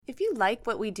like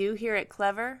what we do here at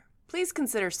Clever, please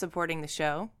consider supporting the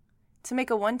show. To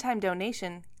make a one-time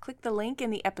donation, click the link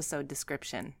in the episode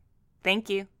description. Thank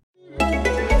you.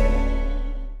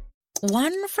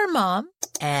 One for Mom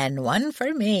and one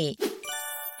for me.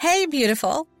 Hey,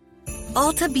 beautiful.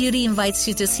 Ulta Beauty invites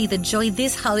you to see the joy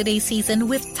this holiday season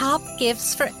with top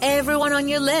gifts for everyone on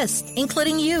your list,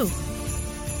 including you.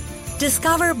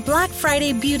 Discover Black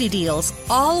Friday beauty deals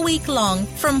all week long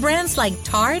from brands like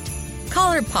Tarte,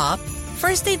 ColourPop,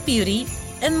 First Aid Beauty,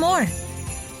 and more.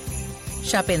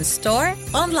 Shop in store,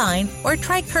 online, or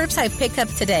try curbside pickup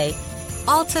today.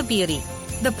 Ulta Beauty.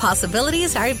 The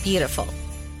possibilities are beautiful.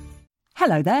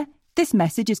 Hello there. This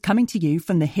message is coming to you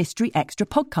from the History Extra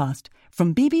podcast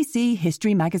from BBC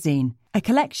History Magazine, a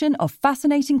collection of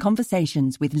fascinating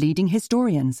conversations with leading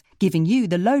historians, giving you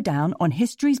the lowdown on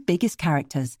history's biggest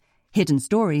characters, hidden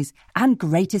stories, and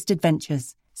greatest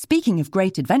adventures. Speaking of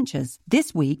great adventures,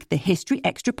 this week the History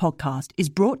Extra podcast is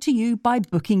brought to you by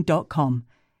Booking.com.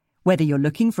 Whether you're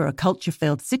looking for a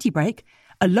culture-filled city break,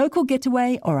 a local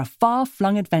getaway, or a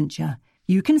far-flung adventure,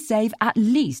 you can save at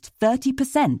least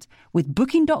 30% with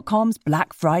Booking.com's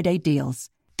Black Friday deals.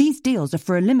 These deals are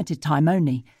for a limited time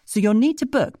only, so you'll need to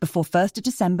book before 1st of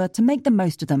December to make the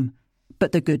most of them.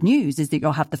 But the good news is that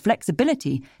you'll have the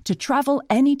flexibility to travel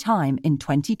anytime in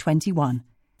 2021.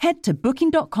 Head to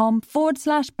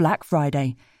Booking.com/Black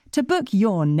Friday to book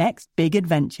your next big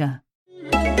adventure.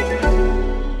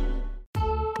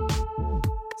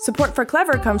 Support for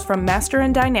Clever comes from Master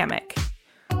and Dynamic.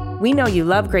 We know you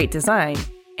love great design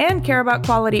and care about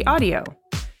quality audio,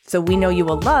 so we know you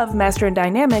will love Master and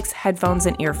Dynamic's headphones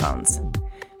and earphones.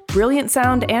 Brilliant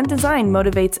sound and design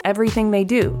motivates everything they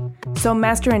do, so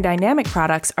Master and Dynamic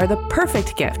products are the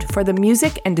perfect gift for the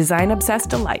music and design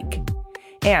obsessed alike.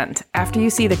 And after you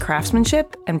see the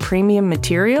craftsmanship and premium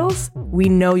materials, we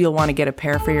know you'll want to get a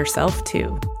pair for yourself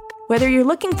too. Whether you're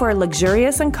looking for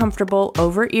luxurious and comfortable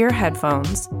over-ear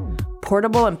headphones,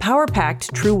 portable and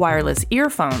power-packed true wireless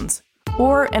earphones,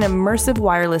 or an immersive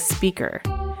wireless speaker,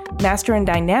 Master and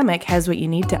Dynamic has what you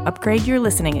need to upgrade your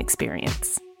listening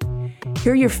experience.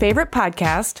 Hear your favorite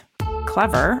podcast,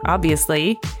 Clever,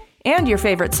 obviously, and your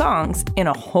favorite songs in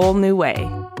a whole new way.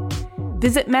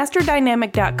 Visit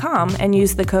masterdynamic.com and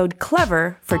use the code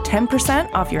CLEVER for 10%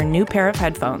 off your new pair of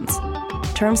headphones.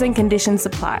 Terms and conditions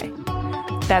apply.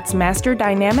 That's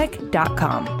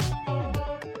masterdynamic.com.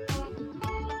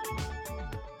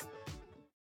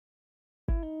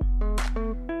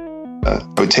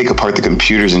 I would take apart the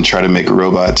computers and try to make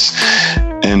robots.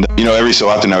 And, every so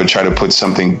often I would try to put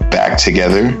something back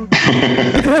together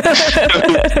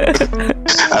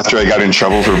after I got in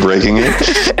trouble for breaking it.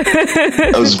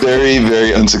 I was very,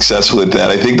 very unsuccessful at that.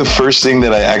 I think the first thing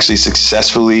that I actually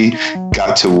successfully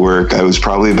got to work, I was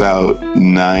probably about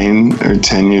 9 or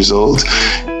 10 years old.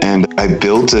 And I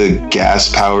built a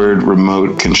gas-powered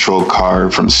remote control car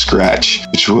from scratch,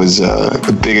 which was a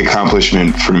big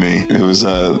accomplishment for me. It was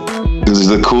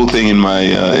the cool thing in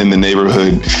the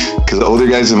neighborhood, because the older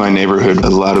guys in my neighborhood, a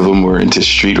lot of them were into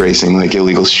street racing, like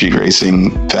illegal street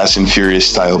racing, Fast and Furious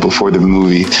style before the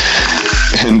movie.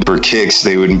 And for kicks,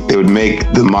 they would make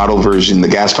the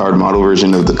gas-powered model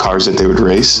version of the cars that they would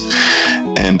race.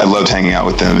 And I loved hanging out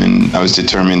with them, and I was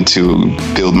determined to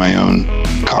build my own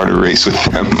car to race with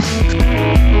them.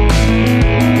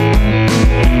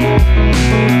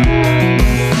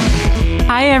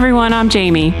 Hi everyone, I'm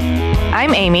Jamie.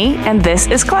 I'm Amy, and this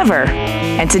is Clever.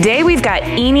 And today we've got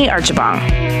Eni Archibong.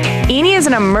 Eni is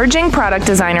an emerging product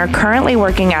designer currently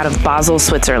working out of Basel,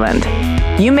 Switzerland.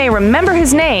 You may remember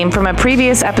his name from a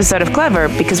previous episode of Clever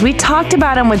because we talked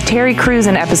about him with Terry Crews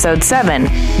in episode 7.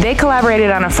 They collaborated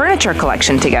on a furniture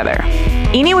collection together.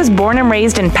 Eni was born and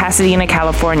raised in Pasadena,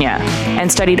 California,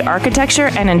 and studied architecture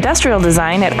and industrial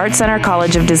design at Art Center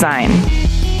College of Design.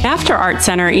 After Art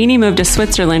Center, Eni moved to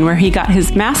Switzerland where he got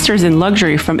his master's in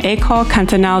luxury from École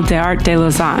Cantonale des Arts de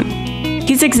Lausanne.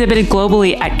 He's exhibited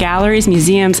globally at galleries,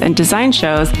 museums, and design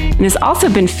shows, and has also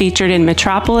been featured in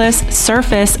Metropolis,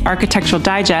 Surface, Architectural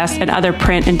Digest, and other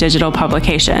print and digital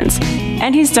publications.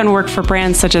 And he's done work for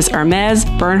brands such as Hermès,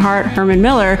 Bernhardt, Herman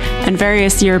Miller, and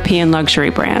various European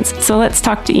luxury brands. So let's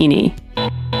talk to Eni.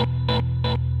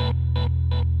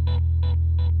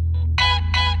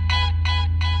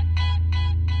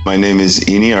 My name is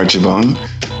Eni Archibong.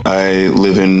 I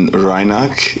live in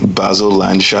Rheinach, Basel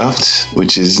Landschaft,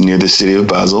 which is near the city of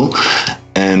Basel.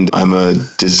 And I'm a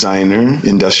designer,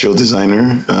 industrial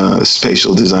designer,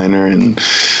 spatial designer, and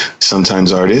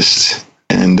sometimes artist.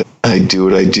 And I do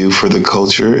what I do for the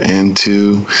culture and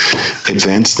to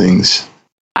advance things.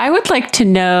 I would like to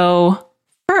know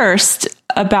first,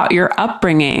 about your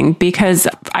upbringing, because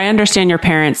I understand your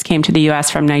parents came to the U.S.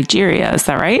 from Nigeria. Is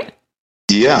that right?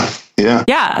 Yeah.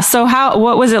 Yeah. So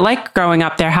what was it like growing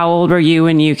up there? How old were you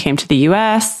when you came to the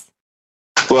U.S.?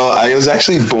 Well, I was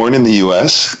actually born in the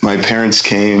U.S. My parents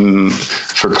came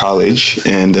for college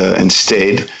and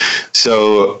stayed.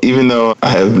 So even though I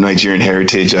have Nigerian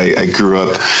heritage, I grew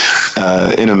up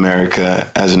in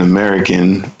America as an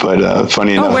American. But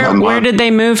funny enough, where did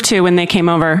they move to when they came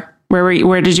over?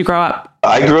 Where did you grow up?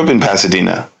 I grew up in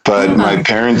Pasadena, but my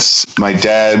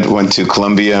dad went to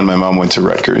Columbia and my mom went to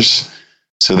Rutgers.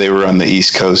 So they were on the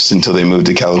East Coast until they moved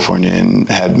to California and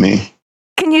had me.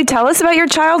 Can you tell us about your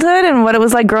childhood and what it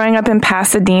was like growing up in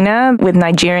Pasadena with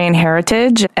Nigerian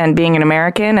heritage and being an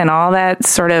American and all that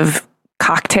sort of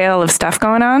cocktail of stuff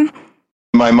going on?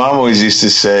 My mom always used to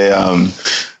say,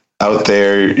 out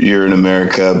there, you're in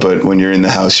America, but when you're in the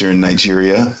house, you're in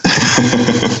Nigeria.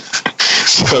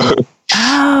 So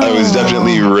I was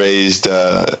definitely raised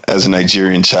as a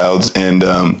Nigerian child, and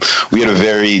we had a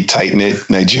very tight-knit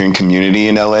Nigerian community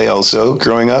in LA also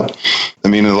growing up. I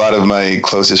mean, a lot of my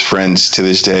closest friends to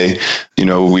this day,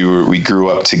 we grew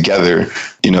up together,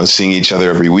 seeing each other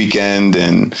every weekend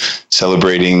and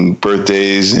celebrating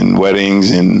birthdays and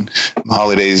weddings and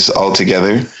holidays all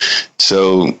together.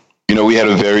 So, we had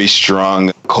a very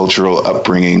strong cultural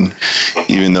upbringing,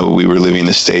 even though we were living in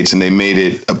the States, and they made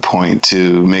it a point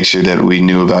to make sure that we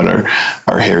knew about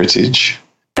our heritage.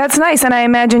 That's nice. And I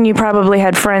imagine you probably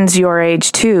had friends your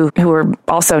age, too, who were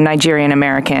also Nigerian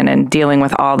American and dealing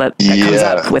with all that comes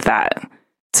up with that.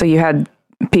 So you had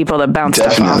people to bounce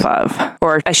stuff off of,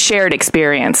 or a shared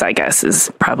experience, I guess,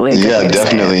 is probably a good way to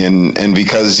definitely. say it. And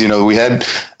because, we had,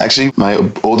 actually, my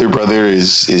older brother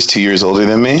is 2 years older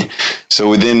than me. So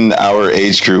within our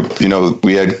age group,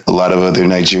 we had a lot of other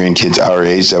Nigerian kids our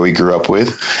age that we grew up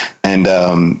with. And,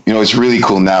 it's really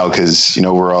cool now because,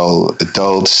 we're all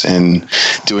adults and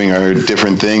doing our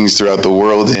different things throughout the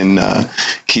world and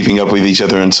keeping up with each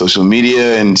other on social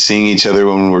media and seeing each other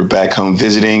when we're back home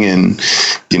visiting. And,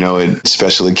 at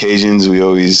special occasions, we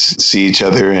always see each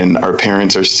other, and our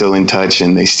parents are still in touch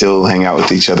and they still hang out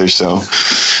with each other. So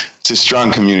it's a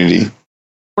strong community.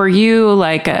 Were you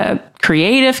like a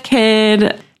creative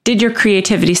kid? Did your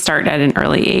creativity start at an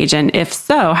early age? And if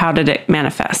so, how did it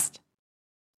manifest?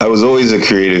 I was always a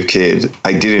creative kid.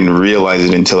 I didn't realize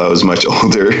it until I was much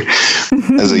older.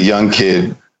 As a young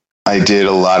kid, I did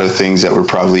a lot of things that were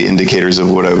probably indicators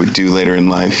of what I would do later in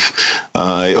life.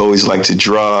 I always liked to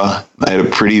draw. I had a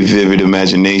pretty vivid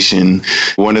imagination.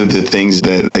 One of the things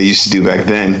that I used to do back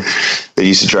then that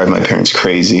used to drive my parents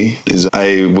crazy is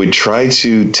I would try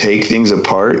to take things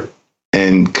apart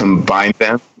and combine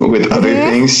them with other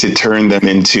things to turn them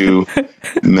into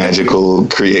magical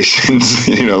creations.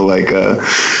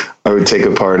 I would take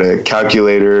apart a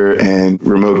calculator and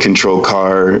remote control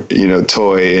car,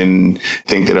 toy, and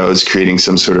think that I was creating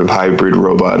some sort of hybrid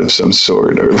robot of some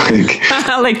sort, or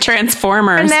like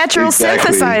Transformers. A natural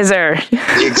synthesizer.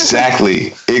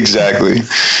 Exactly.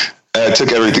 I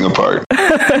took everything apart.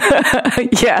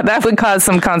 Yeah, that would cause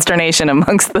some consternation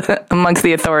amongst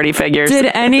the authority figures.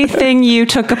 Did anything you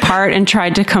took apart and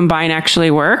tried to combine actually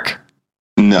work?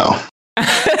 No.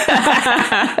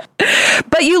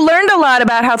 But you learned a lot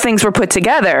about how things were put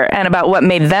together and about what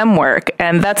made them work.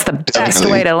 And that's the best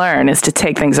way to learn, is to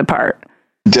take things apart.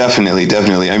 Definitely.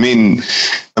 I mean,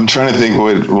 I'm trying to think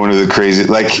what one of the crazy,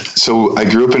 so I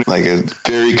grew up in a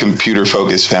very computer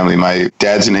focused family. My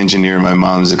dad's an engineer. My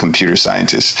mom's a computer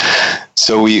scientist.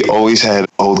 So we always had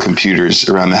old computers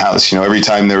around the house. Every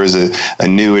time there was a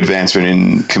new advancement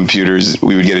in computers,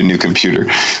 we would get a new computer.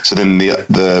 So then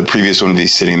the previous one would be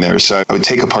sitting there. So I would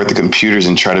take apart the computers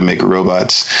and try to make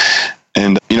robots.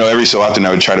 And, every so often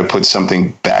I would try to put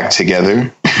something back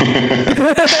together.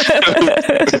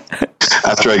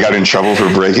 After I got in trouble for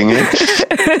breaking it.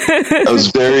 I was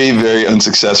very, very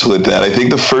unsuccessful at that. I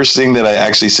think the first thing that I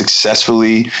actually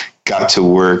successfully got to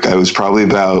work, I was probably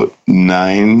about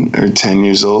 9 or 10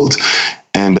 years old.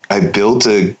 And I built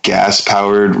a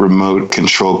gas-powered remote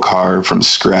control car from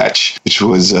scratch, which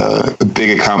was a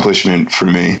big accomplishment for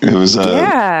me. It was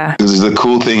the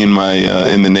cool thing in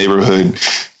the neighborhood,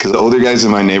 because the older guys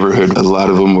in my neighborhood, a lot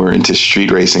of them were into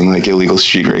street racing, like illegal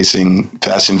street racing,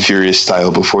 Fast and Furious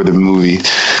style before the movie.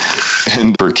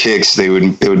 And for kicks, they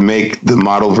would make the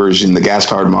model version, the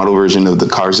gas-powered model version of the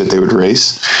cars that they would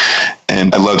race.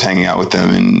 And I loved hanging out with them,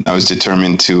 and I was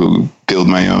determined to build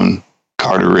my own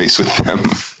car to race with them.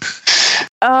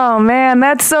 Oh man,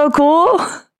 that's so cool.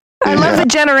 I love the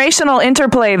generational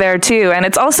interplay there too. And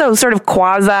it's also sort of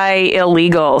quasi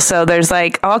illegal. So there's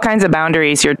like all kinds of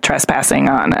boundaries you're trespassing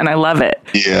on. And I love it.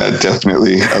 Yeah,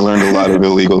 definitely. I learned a lot of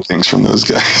illegal things from those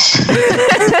guys.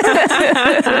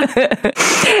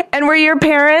 And were your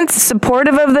parents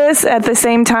supportive of this at the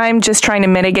same time, just trying to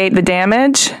mitigate the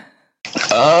damage?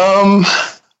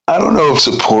 I don't know if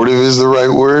supportive is the right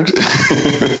word.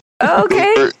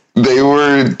 Okay. They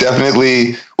were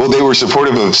definitely, they were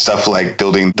supportive of stuff like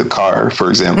building the car, for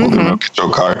example, the remote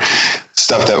control car,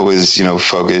 stuff that was,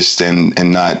 focused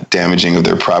and not damaging of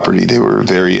their property. They were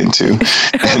very into.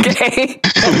 Okay.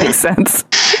 That makes sense.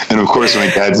 And of course, my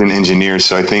dad's an engineer,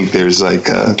 so I think there's like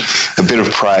a bit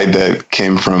of pride that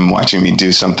came from watching me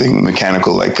do something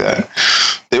mechanical like that.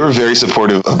 They were very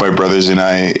supportive of my brothers and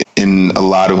I in a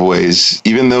lot of ways,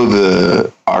 even though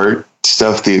the art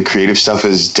stuff, the creative stuff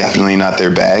is definitely not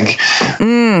their bag.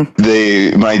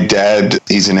 My dad,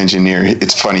 he's an engineer.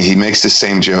 It's funny. He makes the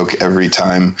same joke every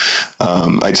time.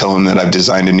 I tell him that I've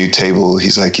designed a new table.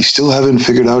 He's like, you still haven't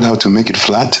figured out how to make it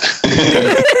flat?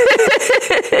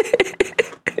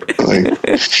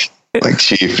 like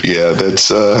chief. Yeah, that's,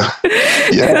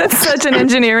 That's such an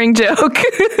engineering joke.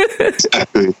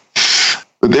 Exactly.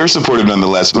 But they were supportive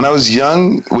nonetheless. When I was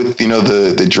young with,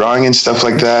 the drawing and stuff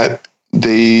like that,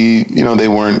 they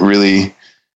weren't really,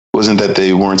 wasn't that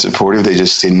they weren't supportive. They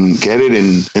just didn't get it.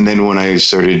 And then when I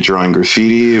started drawing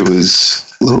graffiti, it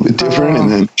was a little bit different.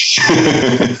 And then,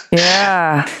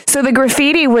 yeah. So the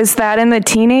graffiti, was that in the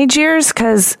teenage years?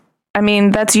 'Cause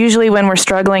that's usually when we're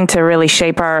struggling to really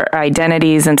shape our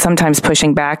identities and sometimes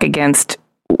pushing back against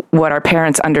what our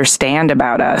parents understand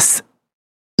about us.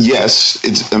 Yes,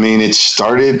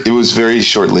 it was very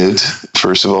short-lived,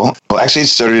 first of all. Well, actually, it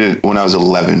started when I was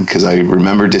 11, because I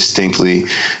remember distinctly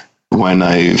when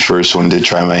I first wanted to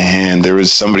try my hand. There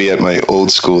was somebody at my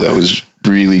old school that was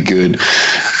really good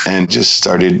and just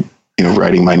started,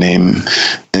 writing my name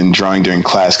and drawing during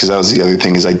class, because that was the other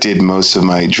thing, is I did most of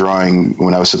my drawing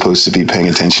when I was supposed to be paying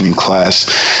attention in class.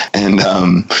 And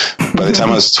by the time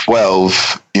I was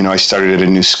 12, I started at a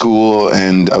new school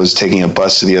and I was taking a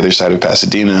bus to the other side of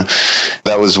Pasadena.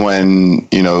 That was when,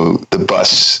 the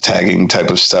bus tagging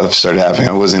type of stuff started happening.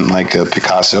 I wasn't like a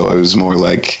Picasso. I was more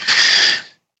like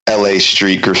LA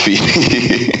street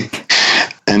graffiti.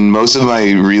 And most of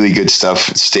my really good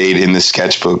stuff stayed in the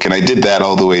sketchbook. And I did that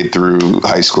all the way through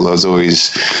high school. I was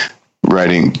always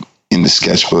writing in the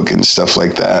sketchbook and stuff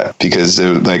like that, because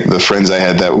the friends I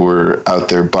had that were out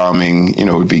there bombing,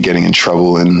 would be getting in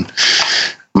trouble. And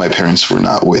my parents were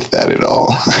not with that at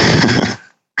all.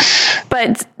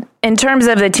 But in terms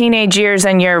of the teenage years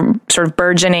and your sort of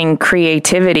burgeoning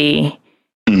creativity,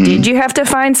 did you have to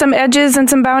find some edges and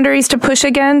some boundaries to push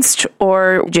against?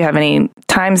 Or did you have any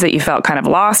times that you felt kind of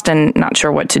lost and not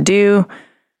sure what to do?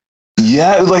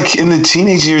 Yeah, like in the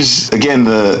teenage years, again,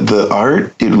 the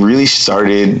art, it really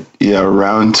started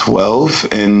around 12.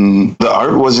 And the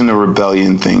art wasn't a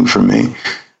rebellion thing for me.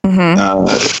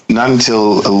 Not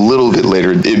until a little bit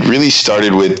later. It really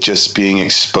started with just being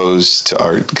exposed to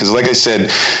art. Because like I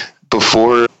said,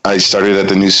 before I started at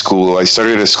the new school, I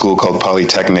started at a school called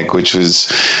Polytechnic, which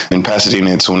was in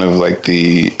Pasadena. It's one of like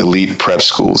the elite prep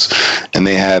schools, and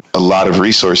they had a lot of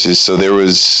resources. So there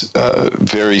was a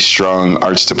very strong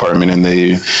arts department, and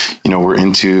they, were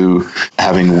into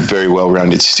having very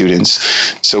well-rounded students.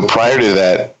 So prior to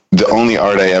that, the only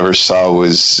art I ever saw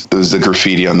was the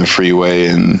graffiti on the freeway,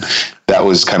 and that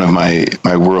was kind of my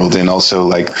world. And also,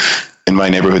 like, in my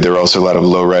neighborhood, there were also a lot of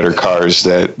lowrider cars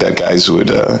that guys would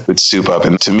soup up.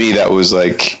 And to me, that was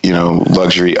like,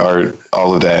 luxury art,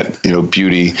 all of that,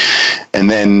 beauty. And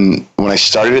then when I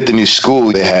started at the new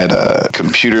school, they had a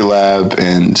computer lab,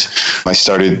 and I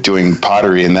started doing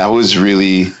pottery. And that was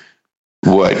really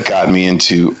what got me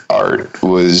into art,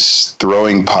 was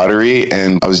throwing pottery.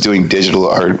 And I was doing digital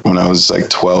art when I was like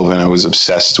 12, and I was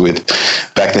obsessed with,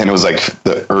 back then it was like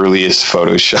the earliest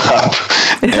Photoshop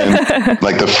and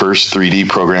like the first 3D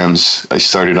programs. I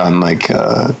started on like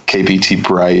KPT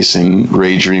Bryce and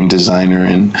Ray Dream Designer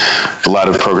and a lot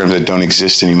of programs that don't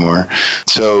exist anymore.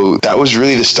 So that was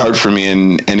really the start for me.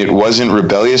 And it wasn't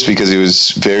rebellious because it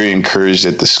was very encouraged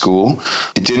at the school.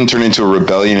 It didn't turn into a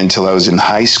rebellion until I was in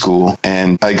high school.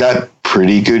 And I got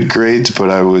pretty good grades, but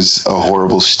I was a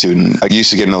horrible student. I used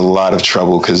to get in a lot of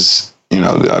trouble because,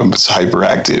 I was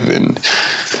hyperactive and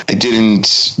I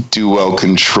didn't do well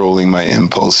controlling my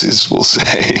impulses, we'll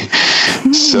say.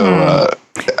 So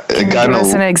I got give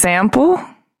us an example?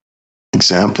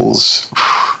 Examples?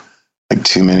 Like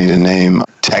too many to name.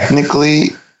 Technically,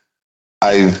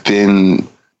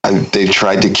 they've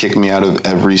tried to kick me out of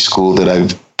every school that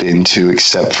I've been to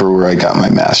except for where I got my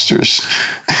master's.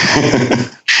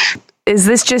 Is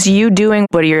this just you doing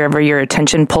whatever your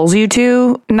attention pulls you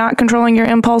to, not controlling your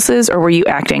impulses, or were you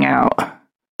acting out?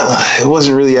 It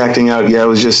wasn't really acting out. Yeah, I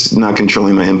was just not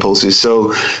controlling my impulses.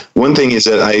 So one thing is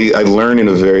that I learn in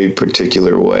a very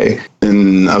particular way,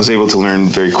 and I was able to learn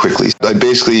very quickly. I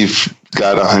basically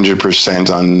got 100%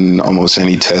 on almost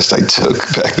any test I took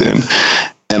back then,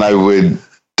 and I would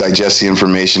digest the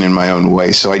information in my own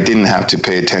way. So I didn't have to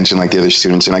pay attention like the other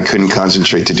students, and I couldn't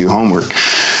concentrate to do homework.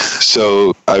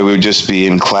 So I would just be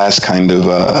in class kind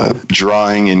of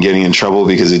drawing and getting in trouble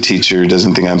because the teacher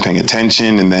doesn't think I'm paying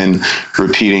attention, and then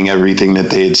repeating everything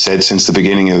that they had said since the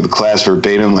beginning of the class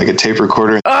verbatim like a tape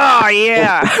recorder. Oh,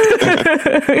 yeah.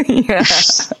 Yeah.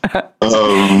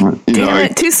 Damn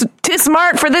it, too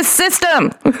smart for this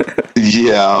system.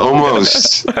 Yeah,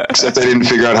 almost. Except I didn't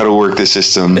figure out how to work the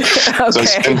system. Okay. So I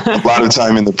spent a lot of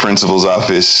time in the principal's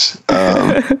office.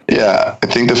 Yeah, I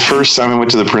think the first time I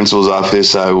went to the principal's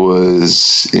office, I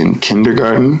was in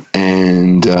kindergarten,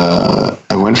 and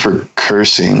I went for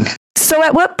cursing. So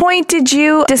at what point did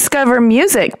you discover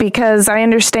music? Because I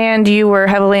understand you were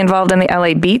heavily involved in the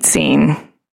LA beat scene.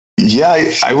 Yeah,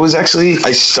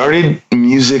 I started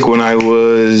music when I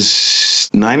was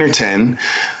 9 or 10,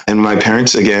 and my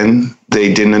parents, again,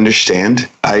 they didn't understand.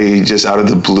 I just out of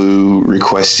the blue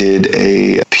requested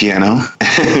a piano,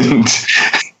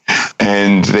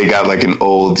 and they got like an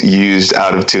old used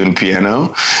out of tune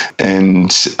piano,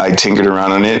 and I tinkered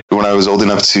around on it. When I was old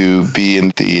enough to be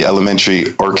in the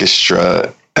elementary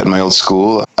orchestra at my old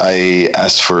school, I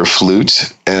asked for a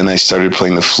flute, and I started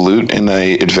playing the flute, and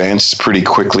I advanced pretty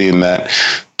quickly in that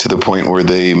to the point where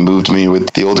they moved me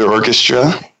with the older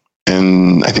orchestra.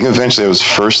 And I think eventually I was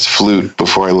first flute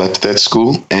before I left that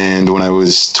school. And when I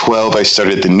was 12, I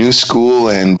started at the new school,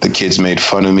 and the kids made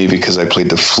fun of me because I played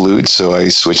the flute. So I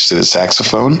switched to the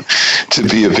saxophone to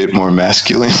be a bit more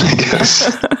masculine, I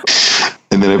guess.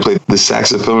 And then I played the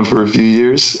saxophone for a few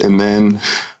years. And then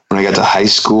when I got to high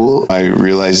school, I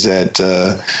realized that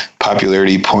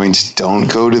popularity points don't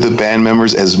go to the band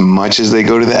members as much as they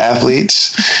go to the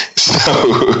athletes. So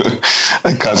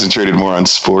I concentrated more on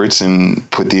sports and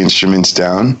put the instruments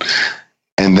down.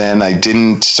 And then I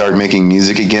didn't start making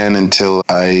music again until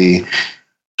I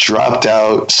dropped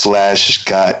out /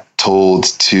 got told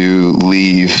to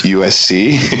leave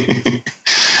USC.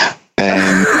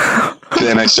 And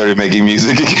then I started making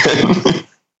music again.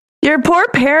 Your poor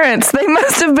parents, they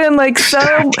must have been like so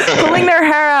pulling their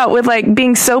hair out with like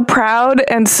being so proud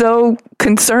and so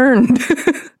concerned.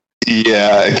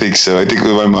 Yeah, I think so. I think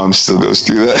my mom still goes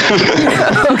through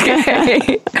that.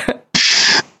 Okay.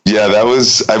 Yeah,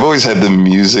 I've always had the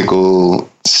musical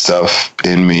stuff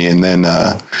in me. And then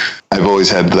I've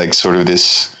always had like sort of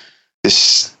this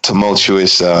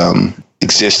tumultuous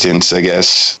existence, I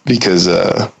guess, because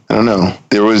I don't know,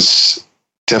 there was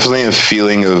definitely a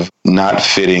feeling of not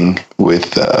fitting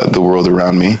with the world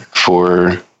around me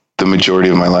for the majority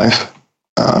of my life,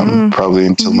 probably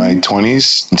until my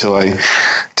 20s, until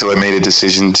I made a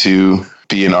decision to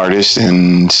be an artist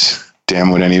and damn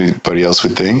what anybody else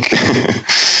would think.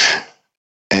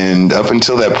 And up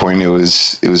until that point, it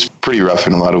was pretty rough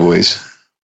in a lot of ways.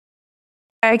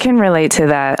 I can relate to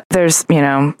that. There's,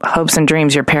 hopes and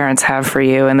dreams your parents have for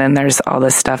you, and then there's all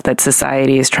this stuff that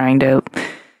society is trying to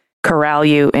corral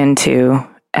you into.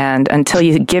 And until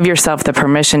you give yourself the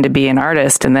permission to be an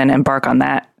artist and then embark on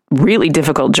that really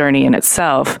difficult journey in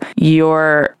itself,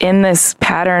 you're in this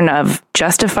pattern of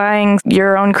justifying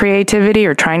your own creativity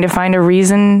or trying to find a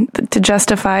reason to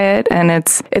justify it. And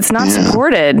it's not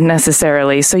supported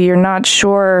necessarily. So you're not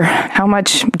sure how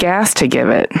much gas to give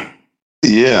it.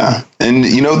 Yeah. And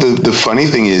the funny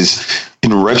thing is,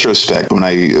 in retrospect, when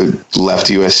I left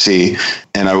USC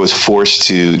and I was forced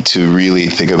to really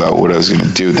think about what I was going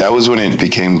to do, that was when it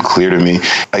became clear to me.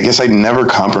 I guess I never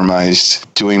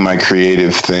compromised doing my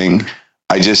creative thing.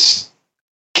 I just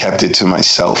kept it to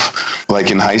myself.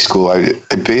 Like in high school, I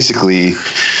basically,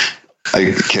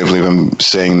 I can't believe I'm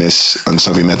saying this on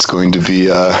something that's going to be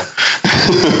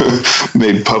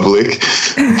made public,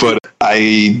 but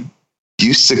I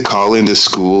used to call into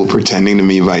school pretending to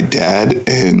be my dad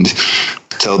and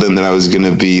tell them that I was going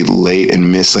to be late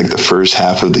and miss like the first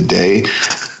half of the day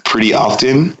pretty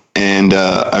often. And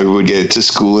I would get to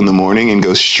school in the morning and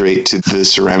go straight to the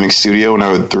ceramic studio, and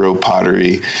I would throw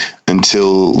pottery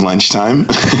until lunchtime.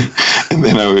 And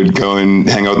then I would go and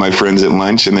hang out with my friends at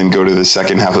lunch and then go to the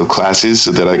second half of classes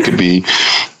so that I could be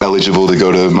eligible to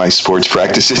go to my sports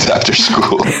practices after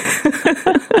school.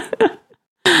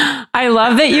 I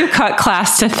love that you cut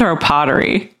class to throw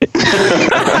pottery.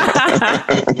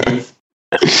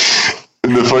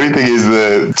 The funny thing is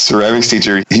the ceramics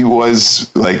teacher, he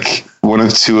was like one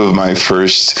of two of my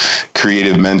first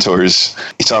creative mentors.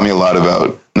 He taught me a lot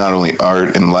about not only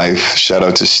art and life. Shout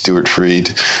out to Stuart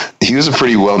Freed. He was a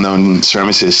pretty well-known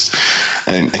ceramicist,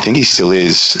 and I think he still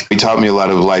is. He taught me a lot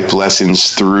of life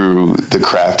lessons through the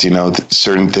craft,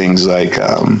 certain things like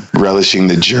relishing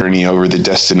the journey over the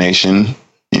destination,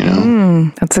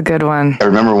 That's a good one. I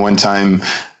remember one time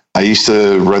I used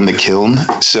to run the kiln,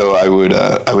 so I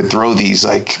would throw these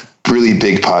like really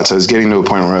big pots. I was getting to a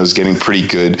point where I was getting pretty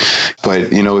good,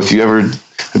 but if you ever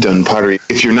have done pottery,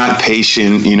 if you're not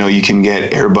patient, you can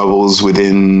get air bubbles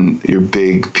within your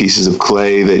big pieces of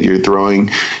clay that you're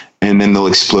throwing, and then they'll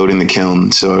explode in the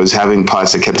kiln. So I was having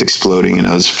pots that kept exploding, and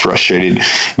I was frustrated.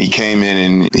 And he came in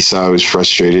and he saw I was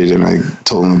frustrated, and I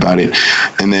told him about it.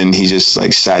 And then he just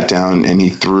like sat down and he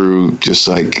threw just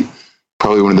like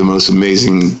probably one of the most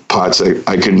amazing pots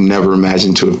I could never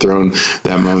imagine to have thrown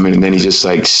that moment. And then he just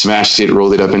like smashed it,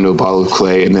 rolled it up into a ball of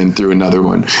clay, and then threw another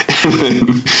one.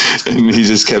 And he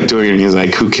just kept doing it. And he was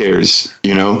like, who cares?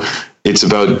 It's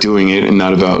about doing it and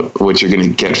not about what you're going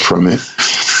to get from it.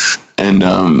 And,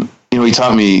 he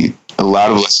taught me a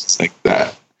lot of lessons like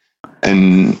that.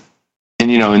 And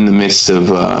in the midst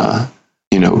of,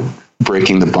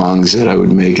 breaking the bongs that I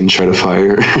would make and try to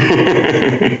fire.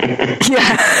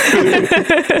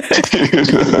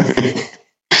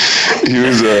 He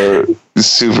was a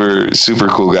super, super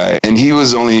cool guy. And he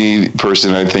was the only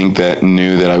person I think that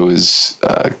knew that I was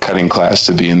cutting class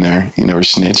to be in there. He never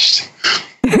snitched.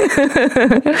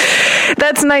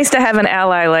 That's nice to have an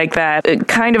ally like that.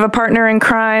 Kind of a partner in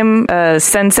crime, a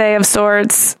sensei of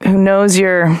sorts who knows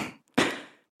you're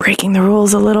breaking the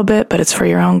rules a little bit, but it's for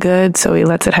your own good, so he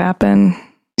lets it happen.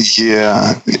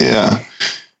 Yeah.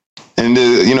 And,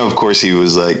 of course, he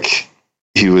was a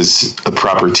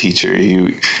proper teacher.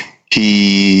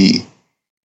 He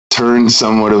turned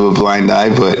somewhat of a blind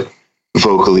eye, but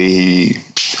vocally he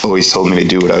always told me to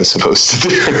do what I was supposed to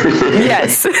do.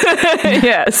 Yes.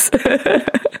 Yes.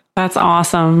 That's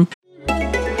awesome.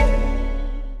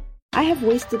 I have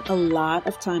wasted a lot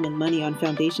of time and money on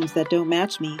foundations that don't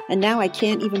match me, and now I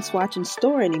can't even swatch in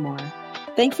store anymore.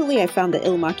 Thankfully, I found the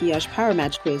Il Maquillage Power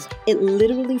Match quiz. It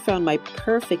literally found my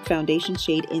perfect foundation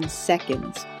shade in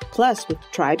seconds. Plus, with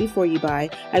Try Before You Buy,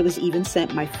 I was even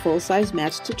sent my full-size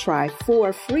match to try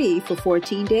for free for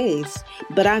 14 days.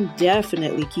 But I'm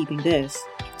definitely keeping this.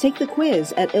 Take the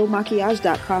quiz at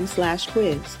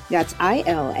ilmaquillage.com/quiz. That's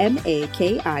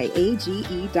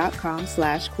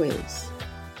ILMAKIAGE.com/quiz.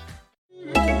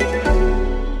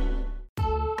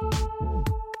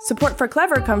 Support for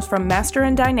Clever comes from Master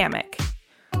and Dynamic.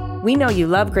 We know you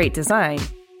love great design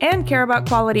and care about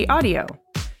quality audio,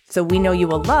 so we know you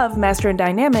will love Master and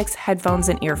Dynamic's headphones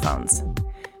and earphones.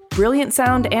 Brilliant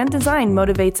sound and design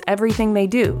motivates everything they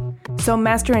do, so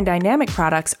Master and Dynamic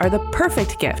products are the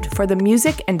perfect gift for the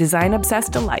music and design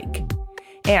obsessed alike.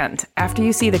 And after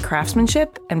you see the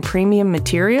craftsmanship and premium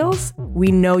materials,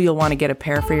 we know you'll want to get a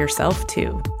pair for yourself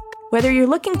too. Whether you're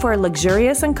looking for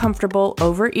luxurious and comfortable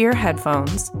over-ear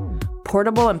headphones,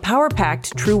 portable and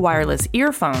power-packed true wireless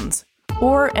earphones,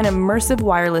 or an immersive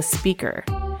wireless speaker,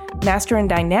 Master and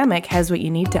Dynamic has what you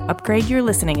need to upgrade your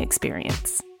listening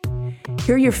experience.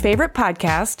 Hear your favorite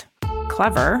podcast,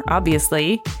 Clever,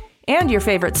 obviously, and your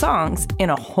favorite songs in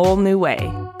a whole new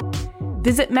way.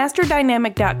 Visit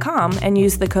masterdynamic.com and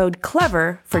use the code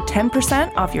CLEVER for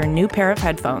 10% off your new pair of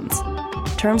headphones.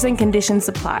 Terms and conditions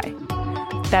apply.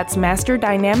 That's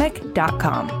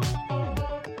masterdynamic.com.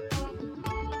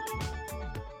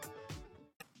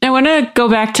 I want to go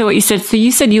back to what you said. So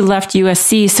you said you left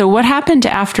USC. So what happened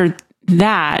after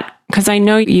that? Because I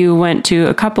know you went to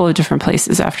a couple of different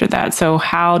places after that. So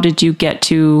how did you get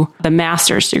to the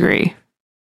master's degree?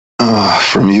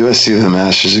 From USC to the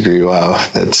master's degree, wow,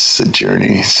 that's a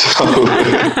journey. So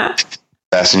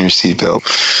fasten your seatbelt.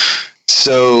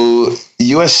 So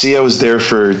USC, I was there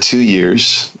for 2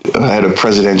 years. I had a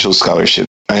presidential scholarship.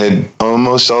 I had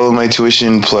almost all of my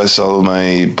tuition plus all of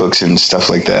my books and stuff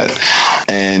like that.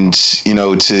 And,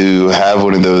 to have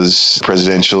one of those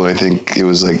presidential, I think it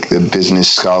was like the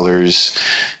business scholars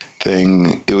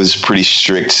thing, it was pretty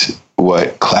strict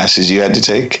what classes you had to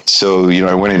take. So,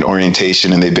 I went in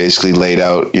orientation and they basically laid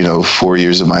out, 4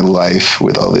 years of my life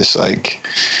with all this like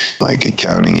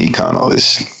accounting, econ, all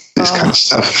this kind of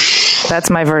stuff.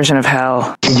 That's my version of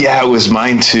hell. Yeah, it was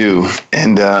mine too.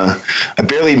 And I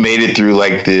barely made it through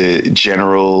like the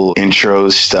general intro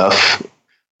stuff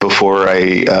before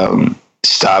I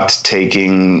stopped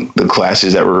taking the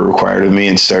classes that were required of me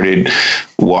and started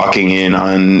walking in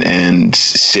on and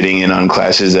sitting in on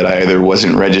classes that I either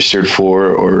wasn't registered for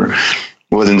or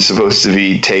wasn't supposed to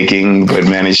be taking, but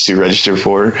managed to register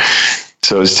for.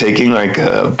 So I was taking like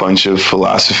a bunch of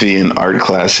philosophy and art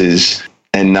classes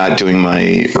and not doing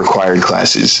my required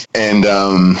classes, and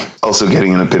also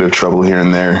getting in a bit of trouble here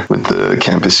and there with the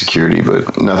campus security,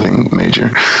 but nothing major.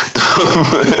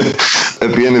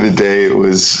 At the end of the day, it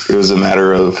was a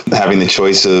matter of having the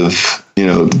choice of,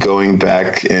 going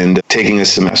back and taking a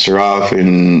semester off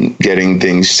and getting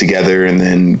things together, and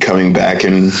then coming back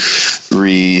and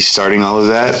restarting all of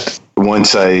that.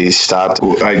 Once I stopped,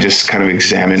 I just kind of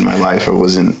examined my life. I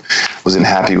wasn't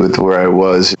happy with where I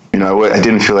was. I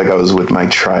didn't feel like I was with my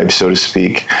tribe, so to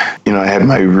speak. I had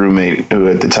my roommate who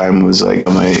at the time was like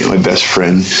my best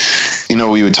friend.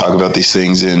 We would talk about these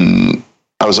things, and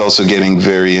I was also getting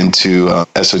very into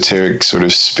esoteric sort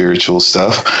of spiritual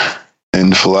stuff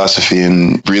and philosophy,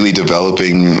 and really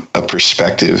developing a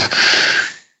perspective.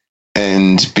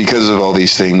 And because of all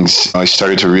these things, I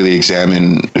started to really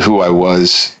examine who I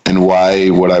was and why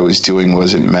what I was doing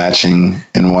wasn't matching,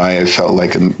 and why I felt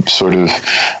like I'm sort of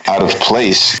out of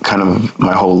place kind of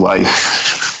my whole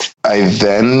life. I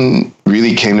then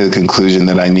really came to the conclusion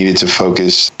that I needed to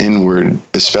focus inward,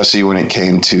 especially when it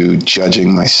came to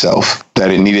judging myself,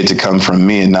 that it needed to come from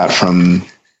me and not from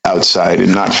outside,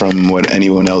 and not from what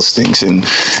anyone else thinks, and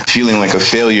feeling like a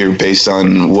failure based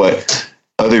on what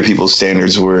other people's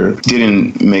standards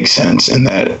didn't make sense, and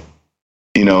that,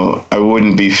 I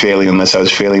wouldn't be failing unless I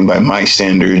was failing by my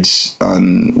standards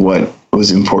on what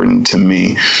was important to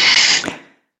me.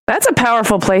 That's a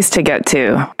powerful place to get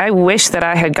to. I wish that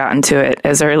I had gotten to it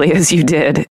as early as you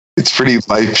did. It's pretty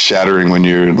life-shattering when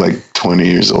you're like 20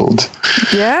 years old.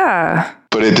 Yeah.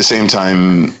 But at the same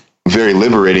time, very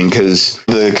liberating, because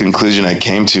the conclusion I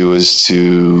came to was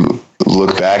to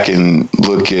look back and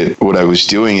look at what I was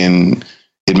doing, and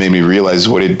it made me realize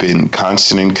what had been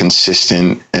constant and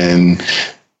consistent. And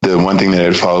the one thing that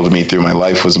had followed me through my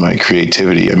life was my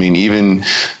creativity. I mean, even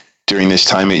during this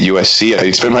time at USC,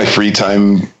 I spent my free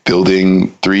time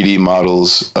building 3D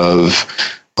models of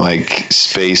like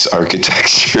space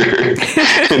architecture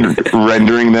and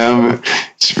rendering them.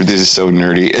 This is so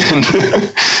nerdy.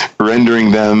 And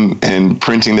rendering them and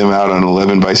printing them out on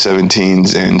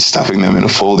 11x17s and stuffing them in a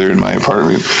folder in my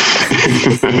apartment.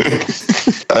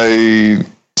 I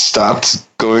stopped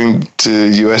going to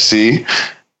USC.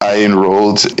 I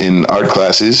enrolled in art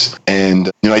classes, and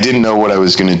I didn't know what I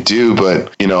was going to do,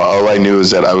 but all I knew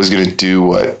is that I was going to do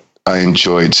what I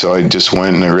enjoyed. So I just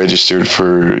went and I registered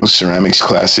for ceramics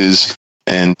classes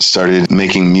and started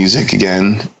making music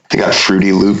again. I got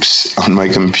Fruity Loops on my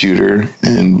computer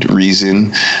and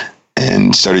Reason,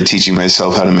 and started teaching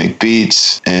myself how to make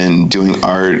beats and doing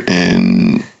art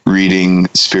and reading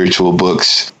spiritual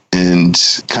books,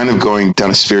 and kind of going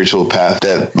down a spiritual path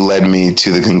that led me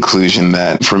to the conclusion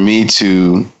that for me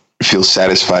to feel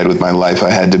satisfied with my life,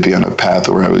 I had to be on a path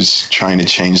where I was trying to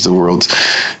change the world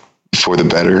for the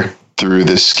better through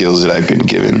the skills that I've been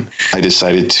given. I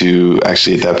decided to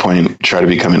actually at that point try to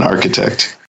become an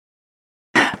architect.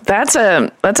 That's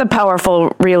a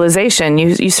powerful realization.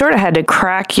 You sort of had to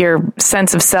crack your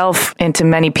sense of self into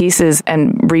many pieces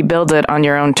and rebuild it on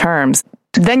your own terms.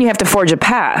 Then you have to forge a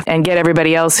path and get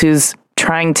everybody else who's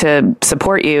trying to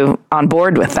support you on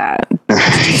board with that.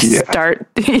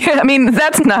 I mean,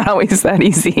 that's not always that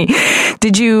easy.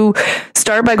 Did you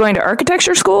start by going to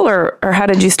architecture school, or how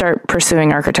did you start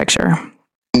pursuing architecture?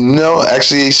 No,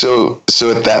 actually, so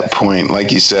at that point,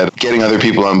 like you said, getting other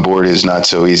people on board is not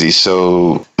so easy.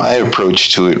 So my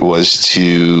approach to it was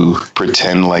to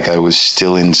pretend like I was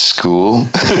still in school.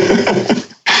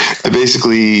 I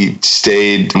basically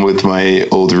stayed with my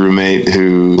old roommate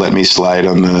who let me slide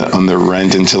on the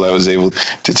rent until I was able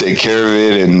to take care of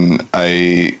it, and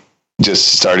I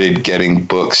just started getting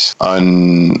books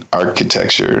on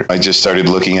architecture. I just started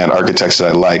looking at architects that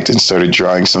I liked and started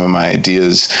drawing some of my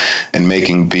ideas and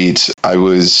making beats. I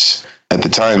was at the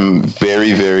time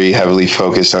very, very heavily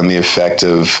focused on the effect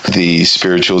of the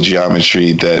spiritual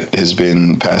geometry that has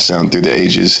been passed down through the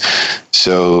ages.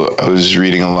 So I was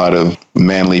reading a lot of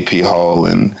Manly P. Hall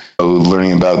and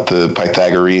learning about the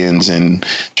Pythagoreans and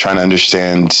trying to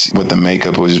understand what the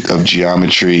makeup of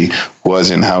geometry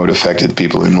was and how it affected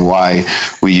people and why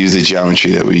we use the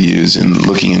geometry that we use, and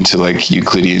looking into like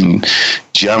Euclidean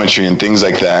geometry and things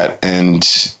like that, and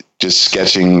just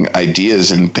sketching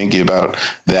ideas and thinking about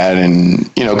that, and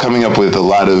coming up with a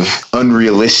lot of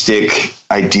unrealistic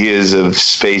ideas of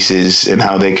spaces and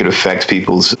how they could affect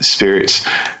people's spirits,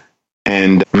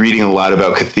 and reading a lot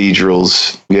about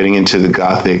cathedrals, getting into the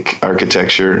Gothic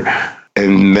architecture.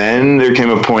 And then there came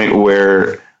a point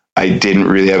where I didn't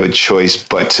really have a choice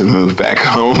but to move back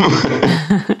home.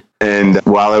 And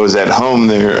while I was at home,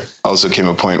 there also came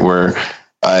a point where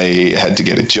I had to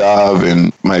get a job,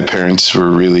 and my parents were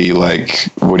really like,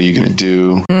 what are you going to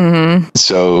do? Mm-hmm.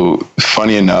 So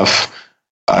funny enough,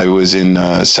 I was in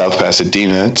South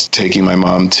Pasadena taking my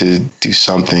mom to do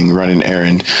something, run an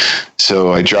errand.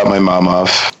 So I dropped my mom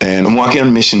off, and I'm walking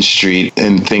on Mission Street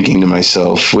and thinking to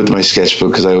myself with my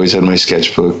sketchbook, because I always had my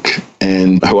sketchbook,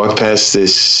 and I walked past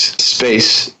this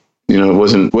space. You know, it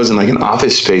wasn't like an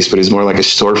office space, but it's more like a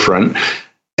storefront,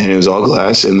 and it was all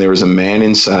glass, and there was a man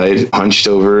inside hunched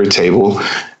over a table,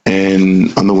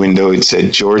 and on the window it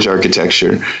said George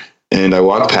Architecture. And I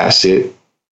walked past it,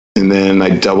 and then I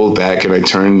doubled back and I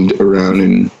turned around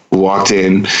and walked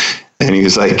in, and he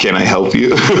was like, "Can I help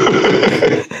you?"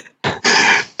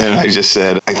 And I just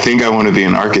said, "I think I want to be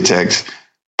an architect,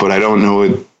 but I don't know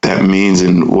what that means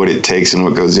and what it takes and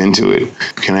what goes into it.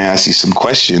 Can I ask you some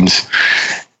questions?"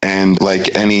 And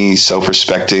like any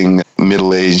self-respecting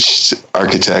middle-aged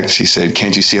architect, he said,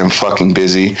 "Can't you see I'm fucking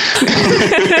busy?"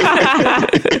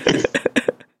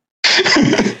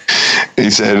 He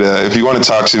said, "If you want to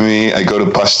talk to me, I go to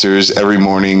Buster's every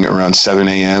morning around 7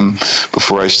 a.m.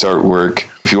 before I start work.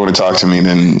 If you want to talk to me,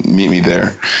 then meet me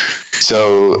there."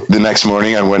 So the next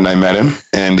morning I went and I met him,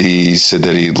 and he said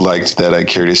that he liked that I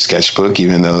carried a sketchbook,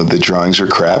 even though the drawings were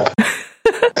crap.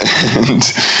 And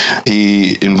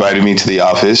he invited me to the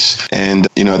office. And,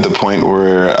 you know, at the point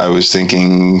where I was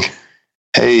thinking,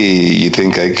 "Hey, you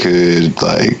think I could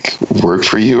like work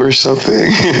for you or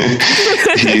something?"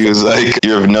 He was like,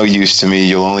 "You're of no use to me.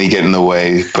 You'll only get in the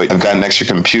way, but I've got an extra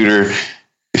computer.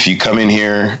 If you come in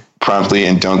here promptly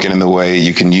and don't get in the way,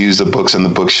 you can use the books on the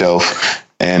bookshelf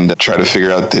and try to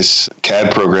figure out this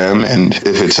CAD program. And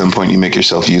if at some point you make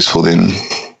yourself useful, then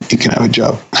you can have a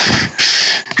job."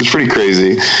 It's pretty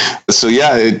crazy. So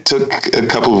yeah, it took a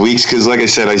couple of weeks because, like I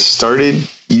said, I started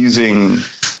using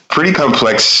pretty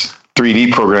complex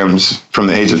 3D programs from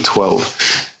the age of 12.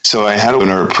 So I had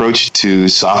an approach to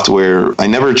software. I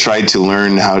never tried to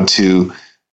learn how to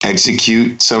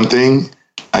execute something.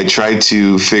 I tried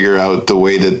to figure out the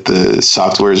way that the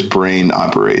software's brain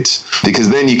operates, because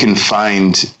then you can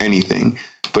find anything.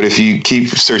 But if you keep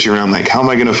searching around, like, how am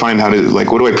I going to find how to,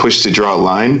 like, what do I push to draw a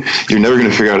line? You're never going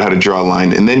to figure out how to draw a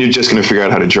line. And then you're just going to figure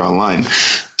out how to draw a line.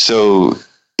 So,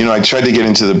 you know, I tried to get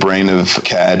into the brain of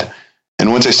CAD.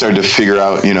 And once I started to figure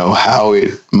out, you know, how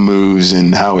it moves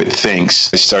and how it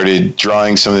thinks, I started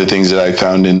drawing some of the things that I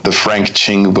found in the Frank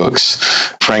Ching books.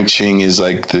 Frank Ching is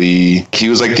like he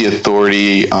was like the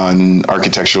authority on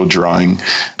architectural drawing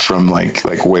from like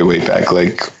way back.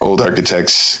 Like old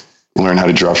architects learn how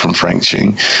to draw from Frank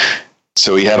Ching.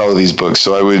 So he had all of these books.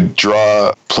 So I would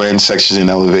draw plan sections and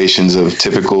elevations of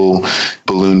typical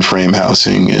balloon frame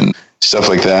housing and stuff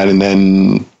like that. And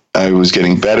then I was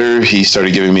getting better. He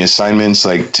started giving me assignments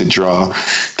like to draw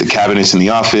the cabinets in the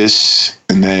office.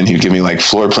 And then he'd give me like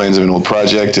floor plans of an old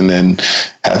project and then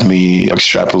have me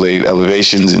extrapolate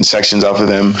elevations and sections off of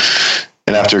them.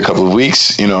 And after a couple of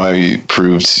weeks, you know, I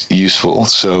proved useful.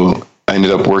 So I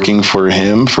ended up working for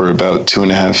him for about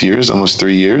 2.5 years, almost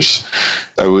 3 years.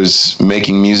 I was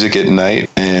making music at night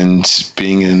and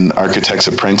being an architect's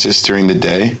apprentice during the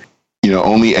day. You know,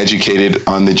 only educated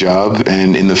on the job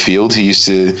and in the field. He used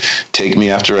to take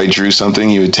me after I drew something.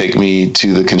 He would take me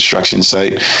to the construction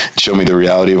site, show me the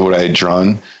reality of what I had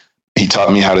drawn. He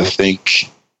taught me how to think,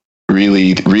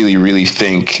 really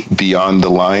think beyond the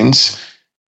lines,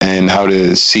 and how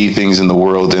to see things in the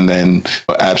world and then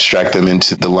abstract them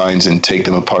into the lines and take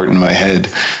them apart in my head.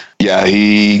 Yeah,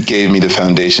 he gave me the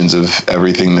foundations of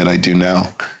everything that I do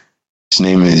now. His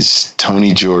name is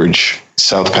Tony George.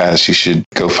 South Pass. You should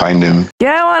go find him.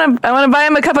 Yeah, I want to buy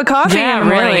him a cup of coffee in the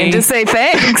morning and just say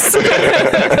thanks.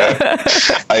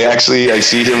 I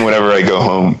see him whenever I go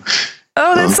home.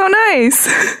 Oh, that's so nice.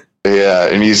 Yeah,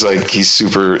 and he's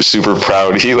super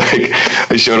proud.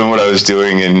 I showed him what I was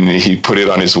doing and he put it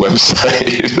on his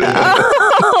website.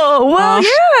 Oh, well,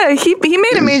 yeah, he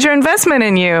made a major investment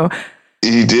in you.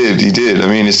 He did. I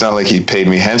mean, it's not like he paid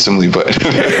me handsomely, but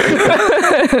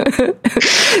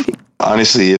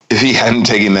honestly, if he hadn't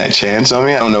taken that chance on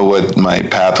me, I don't know what my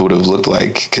path would have looked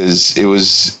like, because it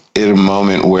was in a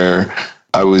moment where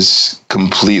I was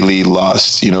completely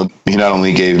lost. You know, he not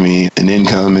only gave me an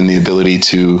income and the ability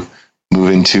to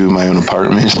move into my own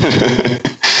apartment,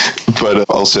 but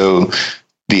also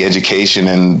the education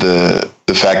and the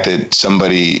fact that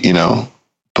somebody, you know,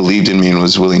 believed in me and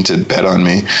was willing to bet on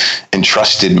me and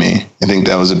trusted me. I think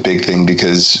that was a big thing,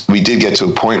 because we did get to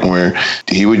a point where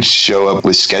he would show up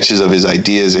with sketches of his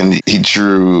ideas and he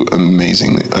drew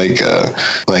amazingly, like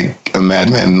a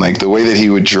madman. Like the way that he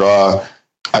would draw,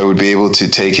 I would be able to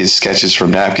take his sketches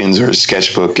from napkins or a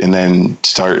sketchbook and then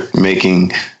start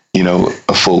making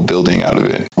a full building out of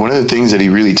it. One of the things that he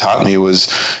really taught me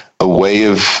was a way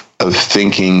of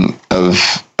thinking of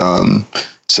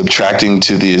subtracting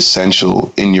to the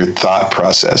essential in your thought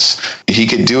process. He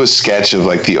could do a sketch of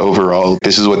like the overall,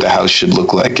 this is what the house should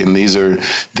look like, and these are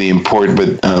the important,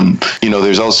 but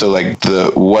there's also like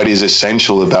the what is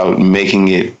essential about making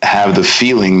it have the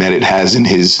feeling that it has in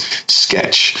his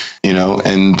sketch,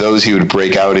 and those he would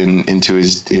break out into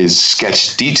his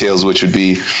sketch details, which would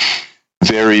be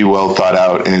very well thought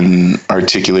out and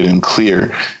articulate and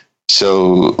clear.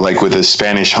 So like with a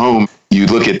Spanish home, you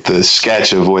look at the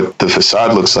sketch of what the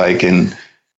facade looks like, and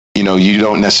you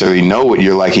don't necessarily know what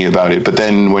you're liking about it. But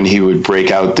then when he would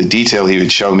break out the detail, he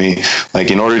would show me,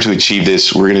 like, in order to achieve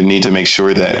this, we're going to need to make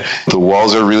sure that the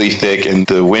walls are really thick and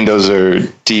the windows are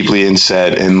deeply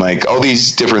inset, and like all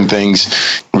these different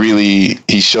things. Really,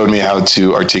 he showed me how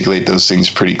to articulate those things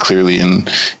pretty clearly in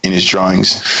his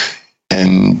drawings,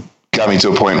 and got me to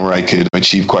a point where I could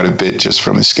achieve quite a bit just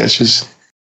from his sketches.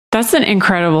 That's an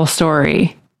incredible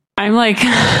story. I'm like,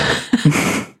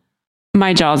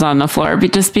 my jaw's on the floor,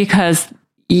 but just because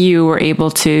you were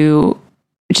able to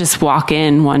just walk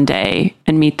in one day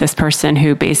and meet this person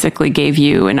who basically gave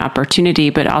you an opportunity,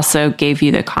 but also gave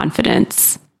you the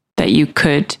confidence that you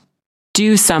could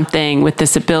do something with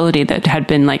this ability that had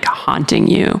been like haunting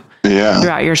you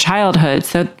throughout your childhood.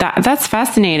 So that's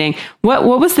fascinating. What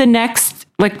was the next,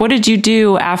 like, what did you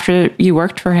do after you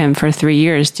worked for him for 3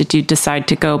 years? Did you decide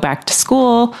to go back to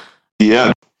school?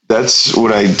 Yeah, that's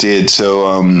what I did.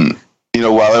 So,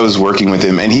 while I was working with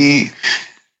him, and he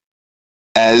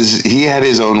had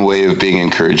his own way of being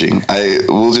encouraging. I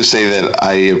will just say that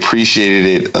I appreciated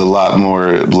it a lot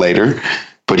more later,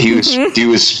 but he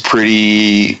was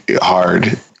pretty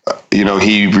hard.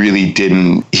 He really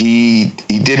didn't, he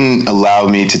didn't allow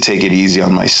me to take it easy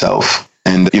on myself.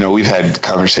 And, we've had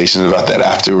conversations about that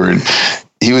afterward.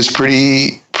 He was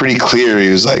pretty clear. He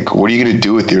was like, what are you going to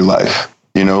do with your life?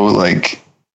 Like,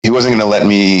 he wasn't going to let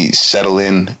me settle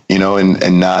in,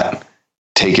 and not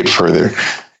take it further.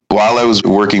 While I was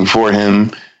working for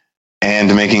him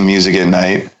and making music at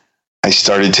night, I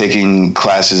started taking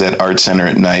classes at Art Center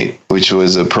at Night, which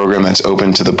was a program that's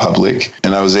open to the public.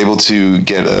 And I was able to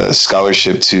get a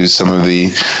scholarship to some of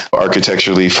the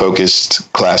architecturally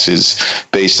focused classes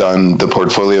based on the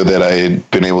portfolio that I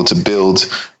had been able to build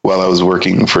while I was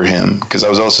working for him. Because I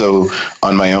was also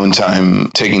on my own time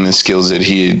taking the skills that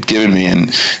he had given me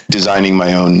and designing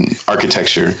my own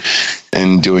architecture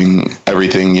and doing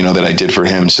everything, that I did for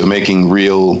him. So making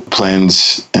real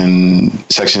plans and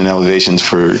section and elevations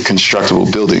for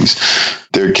constructible buildings.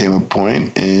 There came a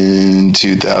point in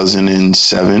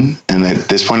 2007, and at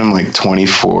this point I'm like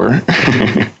 24.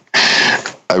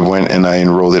 I went and I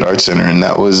enrolled at Art Center, and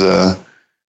that was a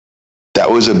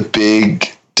big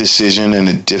decision and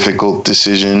a difficult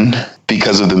decision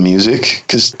because of the music,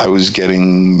 because I was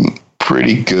getting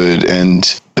pretty good, and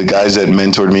the guys that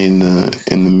mentored me in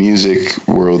the music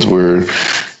world were,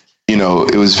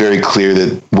 it was very clear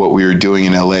that what we were doing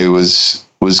in LA was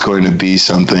going to be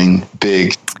something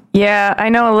big. Yeah, I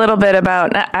know a little bit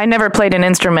about, I never played an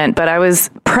instrument, but I was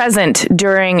present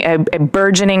during a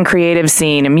burgeoning creative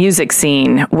scene, a music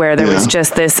scene, where there was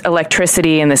just this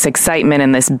electricity and this excitement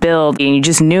and this build, and you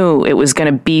just knew it was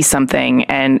going to be something.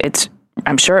 And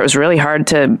I'm sure it was really hard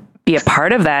to be a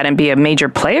part of that and be a major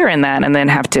player in that and then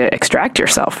have to extract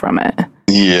yourself from it.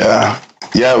 Yeah,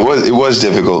 it was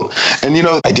difficult. And,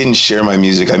 I didn't share my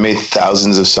music. I made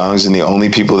thousands of songs, and the only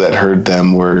people that heard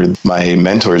them were my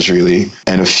mentors, really,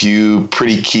 and a few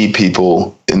pretty key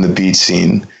people in the beat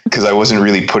scene, because I wasn't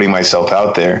really putting myself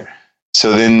out there.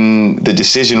 So then the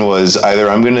decision was either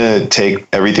I'm going to take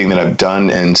everything that I've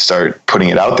done and start putting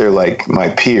it out there like my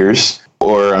peers,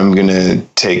 or I'm going to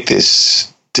take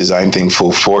this design thing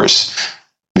full force.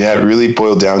 Yeah, it really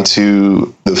boiled down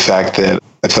to the fact that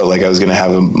I felt like I was going to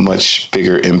have a much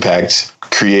bigger impact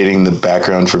creating the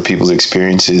background for people's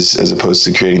experiences as opposed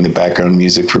to creating the background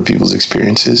music for people's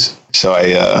experiences. So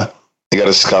I got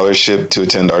a scholarship to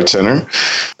attend Art Center,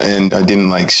 and I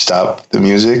didn't stop the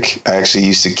music. I actually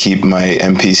used to keep my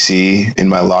MPC in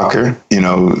my locker,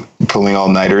 pulling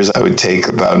all-nighters. I would take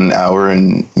about an hour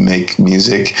and make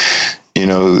music.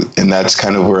 And that's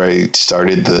kind of where I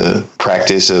started the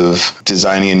practice of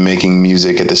designing and making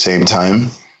music at the same time,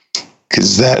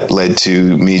 because that led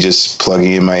to me just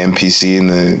plugging in my MPC in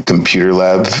the computer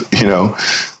lab,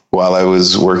 while I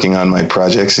was working on my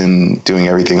projects and doing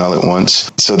everything all at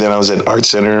once. So then I was at Art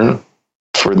Center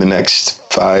for the next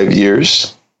 5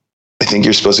 years. I think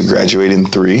you're supposed to graduate in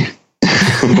 3.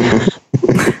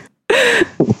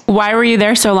 Why were you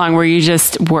there so long? Were you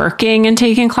just working and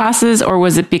taking classes, or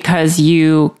was it because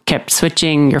you kept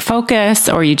switching your focus,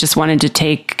 or you just wanted to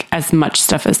take as much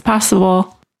stuff as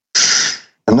possible?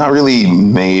 I'm not really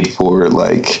made for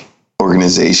like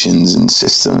organizations and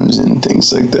systems and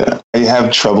things like that. I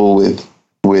have trouble with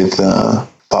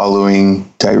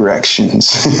following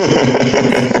directions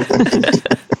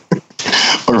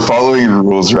or following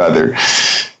rules rather.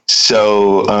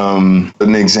 So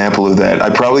an example of that, I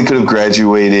probably could have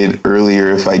graduated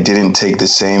earlier if I didn't take the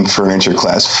same furniture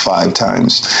class 5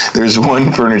 times. There's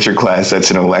one furniture class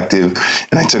that's an elective,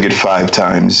 and I took it 5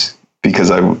 times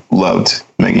because I loved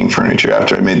making furniture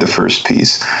after I made the first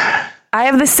piece. I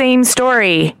have the same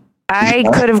story. I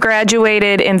could have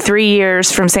graduated in 3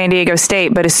 years from San Diego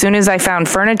State, but as soon as I found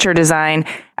furniture design,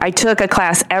 I took a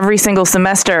class every single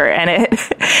semester, and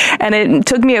it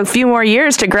took me a few more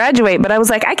years to graduate, but I was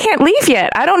like, I can't leave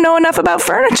yet. I don't know enough about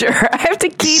furniture. I have to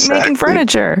keep making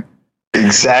furniture.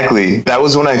 Exactly. That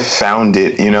was when I found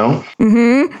it, you know?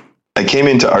 Mm-hmm. I came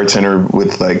into Art Center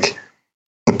with like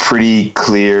a pretty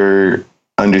clear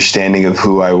understanding of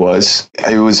who I was.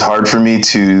 It was hard for me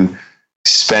to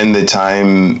spend the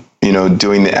time, you know,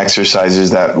 doing the exercises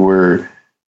that were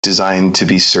designed to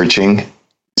be searching,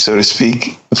 so to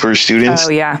speak, for students. Oh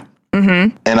yeah.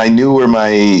 Mm-hmm. And I knew where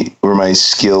my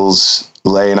skills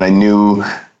lay, and I knew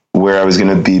where I was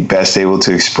going to be best able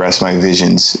to express my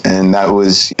visions. And that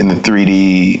was in the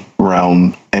 3D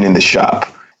realm and in the shop.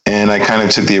 And I kind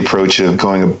of took the approach of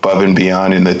going above and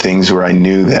beyond in the things where I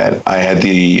knew that I had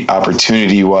the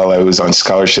opportunity while I was on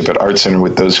scholarship at Art Center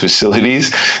with those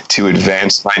facilities to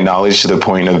advance my knowledge to the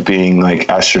point of being like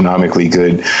astronomically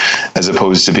good as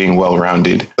opposed to being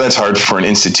well-rounded. That's hard for an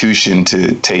institution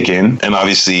to take in. And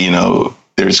obviously, you know,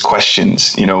 there's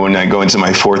questions, you know, when I go into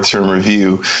my 4th term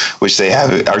review, which they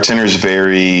have, Art Center is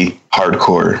very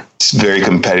hardcore. It's very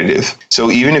competitive.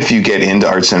 So even if you get into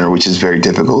Art Center, which is very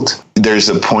difficult, there's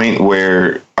a point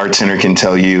where Art Center can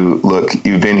tell you, look,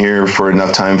 you've been here for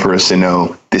enough time for us to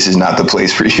know this is not the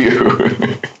place for you.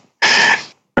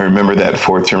 I remember that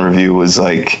 4th term review was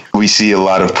like, we see a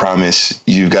lot of promise.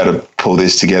 You've got to pull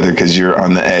this together because you're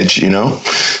on the edge, you know?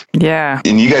 Yeah.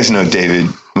 And you guys know David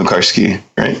Mukarski,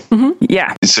 right? Mm-hmm.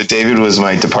 Yeah. So David was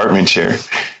my department chair.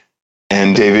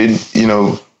 And David, you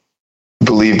know,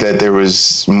 believed that there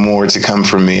was more to come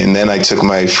from me. And then I took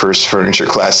my first furniture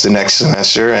class the next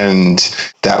semester, and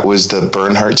that was the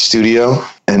Bernhardt studio.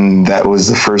 And that was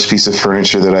the first piece of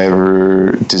furniture that I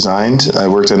ever designed. I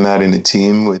worked on that in a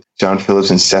team with John Phillips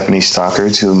and Stephanie Stalker,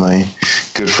 2 of my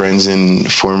good friends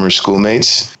and former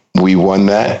schoolmates. We won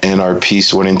that, and our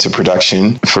piece went into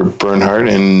production for Bernhardt,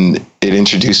 and it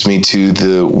introduced me to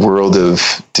the world of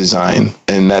design.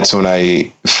 And that's when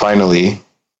I finally,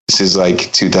 this is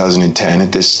like 2010,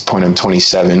 at this point I'm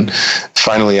 27,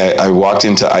 finally I walked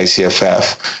into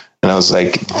ICFF, and I was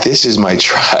like, this is my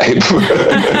tribe.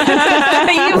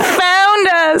 You found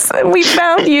us. We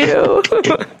found you.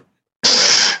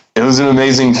 It was an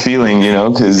amazing feeling, you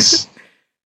know, because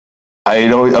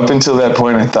up until that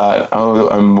point, I thought, oh,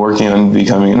 I'm working on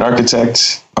becoming an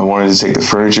architect. I wanted to take the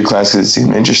furniture class because it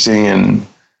seemed interesting and it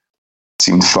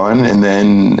seemed fun. And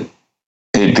then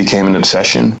it became an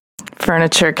obsession.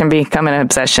 Furniture can become an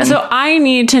obsession. So I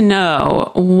need to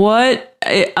know what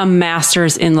a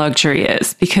master's in luxury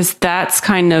is, because that's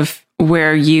kind of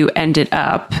where you ended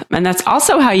up. And that's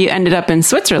also how you ended up in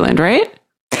Switzerland, right?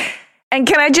 And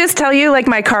can I just tell you, like,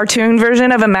 my cartoon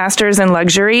version of a master's in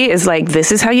luxury is like,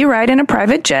 this is how you ride in a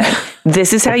private jet.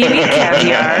 This is how you eat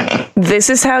caviar. This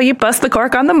is how you bust the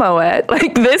cork on the Moet.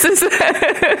 Like, this is...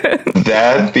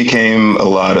 That became a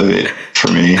lot of it for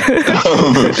me.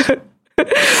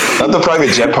 Not the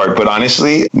private jet part, but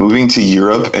honestly, moving to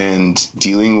Europe and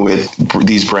dealing with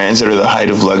these brands that are the height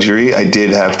of luxury, I did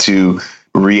have to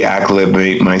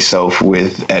reacclimate myself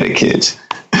with etiquette.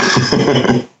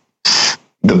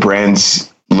 The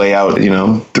brands lay out, you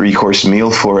know, 3-course meal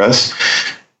for us.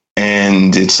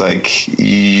 And it's like,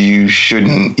 you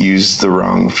shouldn't use the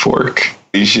wrong fork.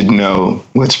 You should know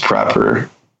what's proper,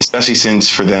 especially since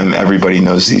for them, everybody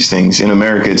knows these things. In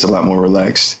America, it's a lot more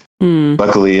relaxed.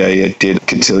 Luckily, I did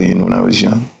cotillion when I was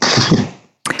young.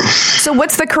 So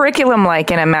what's the curriculum like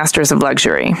in a Master's of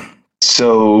Luxury?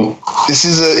 So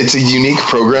it's a unique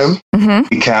program.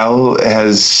 Mm-hmm. Cal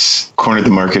has cornered the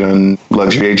market on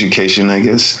luxury education, I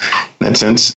guess, in that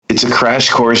sense. It's a crash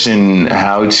course in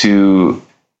how to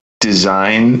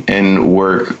design and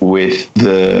work with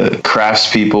the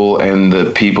craftspeople and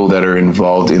the people that are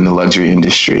involved in the luxury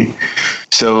industry.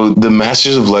 So the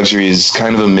Masters of Luxury is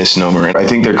kind of a misnomer. I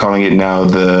think they're calling it now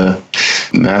the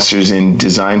Masters in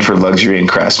Design for Luxury and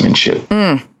Craftsmanship.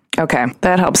 Okay,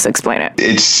 that helps explain it.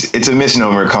 It's a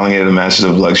misnomer calling it a Masters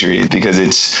of Luxury because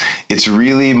it's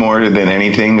really more than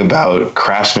anything about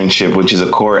craftsmanship, which is a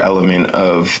core element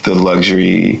of the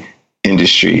luxury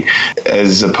industry,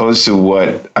 as opposed to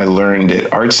what I learned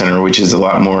at Art Center, which is a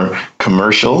lot more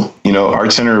commercial.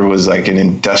 Art Center was like an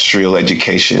industrial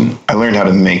education. I learned how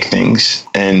to make things.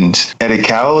 And at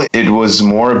ECAL, it was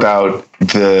more about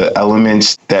the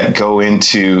elements that go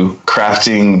into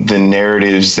crafting the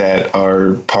narratives that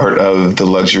are part of the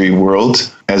luxury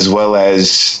world, as well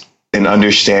as an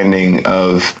understanding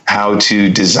of how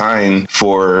to design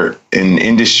for an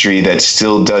industry that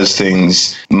still does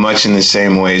things much in the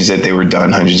same ways that they were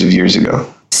done hundreds of years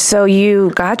ago. So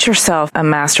you got yourself a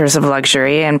Master's of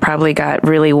Luxury and probably got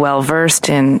really well versed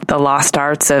in the lost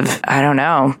arts of,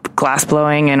 glass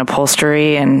blowing and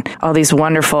upholstery and all these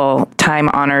wonderful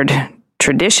time-honored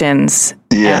traditions.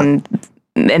 Yeah.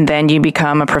 And then you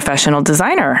become a professional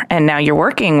designer. And now you're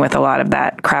working with a lot of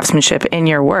that craftsmanship in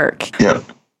your work. Yeah.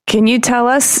 Can you tell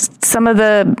us some of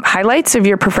the highlights of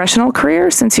your professional career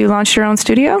since you launched your own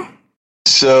studio?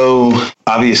 So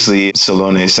obviously,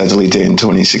 Salone Satellite in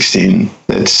 2016,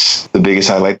 that's the biggest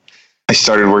highlight. I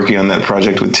started working on that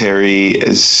project with Terry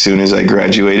as soon as I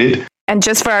graduated. And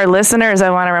just for our listeners,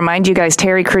 I want to remind you guys,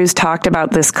 Terry Crews talked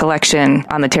about this collection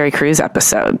on the Terry Crews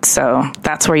episode. So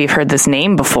that's where you've heard this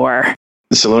name before.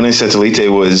 Salone Satellite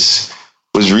was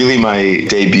really my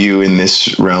debut in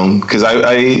this realm because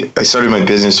I started my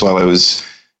business while I was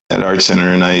at Art Center,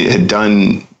 and I'd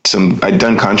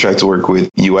done contract work with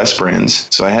US brands.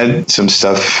 So I had some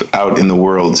stuff out in the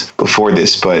world before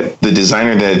this, but the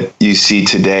designer that you see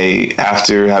today,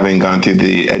 after having gone through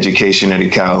the education at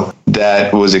ECAL,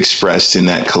 that was expressed in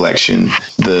that collection,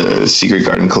 the Secret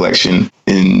Garden collection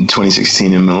in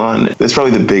 2016 in Milan. That's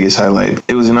probably the biggest highlight.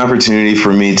 It was an opportunity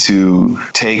for me to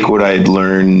take what I'd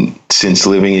learned since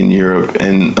living in Europe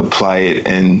and apply it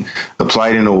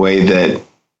in a way that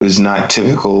was not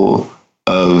typical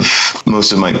of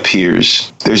most of my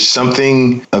peers. There's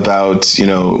something about,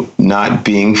 not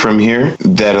being from here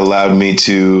that allowed me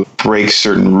to break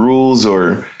certain rules,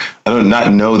 or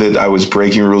not know that I was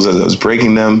breaking rules as I was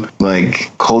breaking them.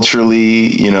 Like culturally,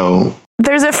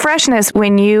 There's a freshness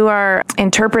when you are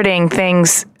interpreting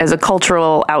things as a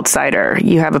cultural outsider.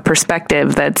 You have a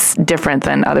perspective that's different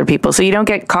than other people. So you don't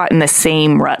get caught in the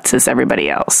same ruts as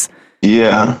everybody else.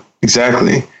 Yeah.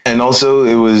 Exactly. And also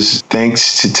it was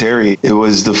thanks to Terry. It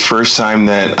was the first time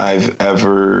that I've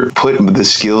ever put the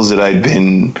skills that I'd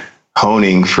been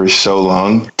honing for so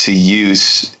long to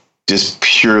use just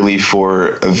purely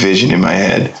for a vision in my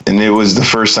head. And it was the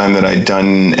first time that I'd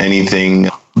done anything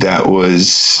that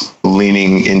was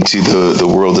leaning into the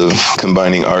world of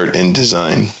combining art and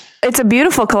design. It's a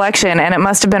beautiful collection, and it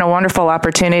must have been a wonderful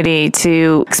opportunity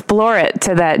to explore it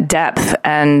to that depth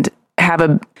and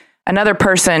have another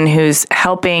person who's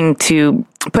helping to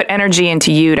put energy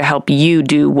into you to help you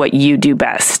do what you do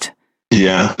best.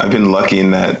 Yeah, I've been lucky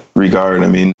in that regard. I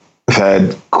mean, I've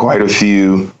had quite a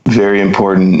few very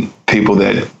important people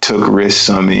that took risks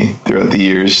on me throughout the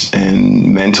years and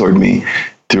mentored me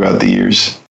throughout the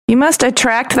years. You must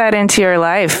attract that into your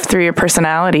life through your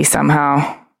personality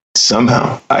somehow.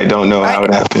 Somehow. I don't know how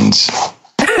it happens.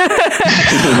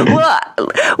 Well,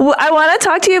 I want to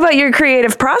talk to you about your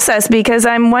creative process because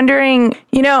I'm wondering,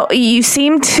 you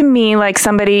seem to me like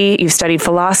somebody, you've studied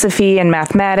philosophy and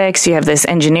mathematics, you have this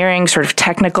engineering sort of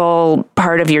technical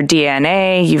part of your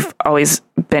DNA, you've always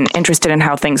been interested in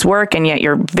how things work, and yet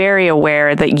you're very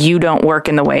aware that you don't work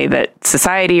in the way that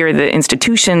society or the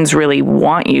institutions really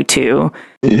want you to.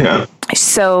 Yeah.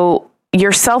 So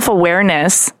your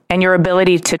self-awareness and your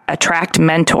ability to attract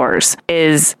mentors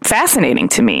is fascinating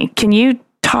to me. Can you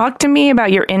talk to me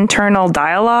about your internal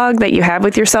dialogue that you have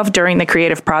with yourself during the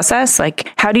creative process?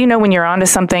 Like, how do you know when you're onto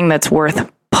something that's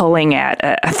worth pulling at,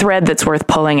 a thread that's worth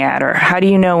pulling at? Or how do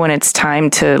you know when it's time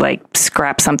to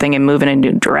scrap something and move in a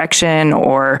new direction,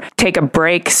 or take a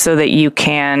break so that you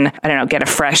can, get a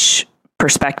fresh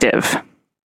perspective?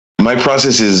 My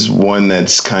process is one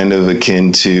that's kind of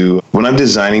akin to when I'm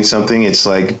designing something, it's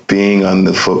like being on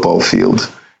the football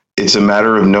field. It's a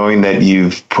matter of knowing that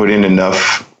you've put in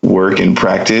enough work and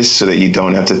practice so that you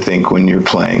don't have to think when you're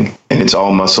playing. And it's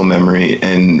all muscle memory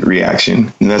and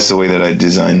reaction. And that's the way that I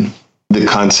design the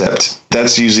concept.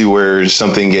 That's usually where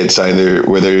something gets either,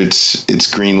 whether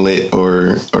it's green lit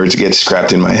or it gets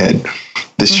scrapped in my head.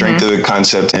 The strength of the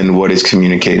concept and what it's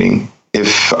communicating.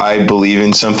 If I believe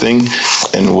in something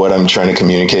and what I'm trying to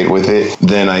communicate with it,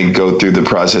 then I go through the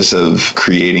process of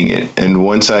creating it. And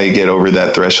once I get over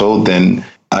that threshold, then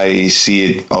I see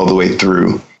it all the way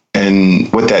through.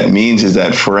 And what that means is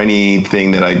that for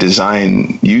anything that I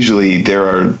design, usually there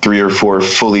are 3 or 4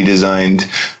 fully designed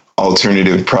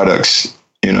alternative products,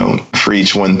 for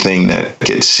each one thing that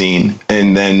gets seen.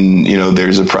 And then,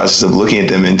 there's a process of looking at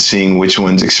them and seeing which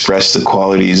ones express the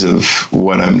qualities of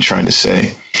what I'm trying to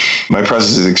say. My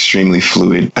process is extremely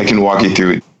fluid. I can walk you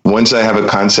through it. Once I have a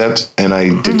concept and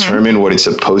I determine what it's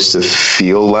supposed to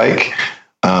feel like,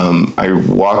 I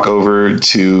walk over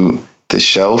to the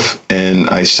shelf and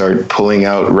I start pulling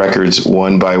out records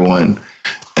one by one.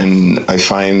 And I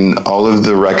find all of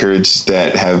the records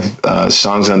that have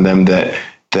songs on them that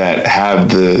have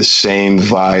the same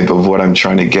vibe of what I'm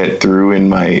trying to get through in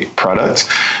my product.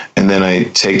 And then I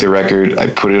take the record, I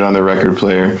put it on the record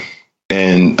player,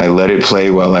 and I let it play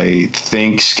while I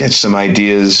think, sketch some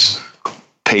ideas,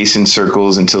 pace in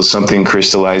circles until something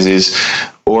crystallizes,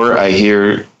 or I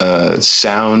hear a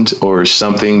sound or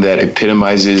something that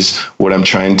epitomizes what I'm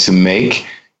trying to make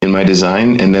in my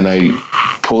design. And then I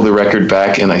pull the record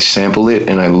back and I sample it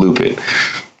and I loop it.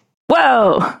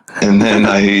 Whoa. And then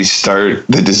I start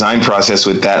the design process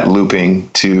with that looping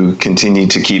to continue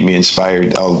to keep me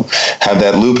inspired. I'll have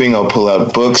that looping. I'll pull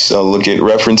out books. I'll look at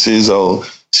references. I'll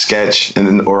sketch,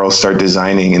 or I'll start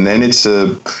designing. And then it's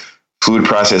a fluid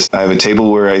process. I have a table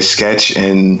where I sketch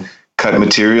and cut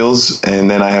materials. And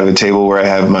then I have a table where I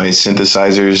have my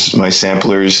synthesizers, my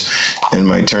samplers, and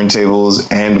my turntables,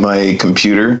 and my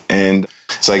computer. And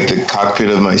it's like the cockpit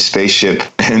of my spaceship.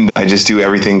 And I just do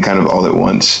everything kind of all at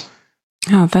once.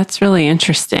 Oh, that's really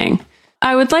interesting.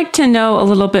 I would like to know a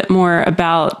little bit more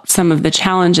about some of the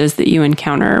challenges that you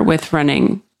encounter with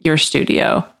running your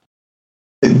studio.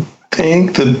 I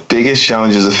think the biggest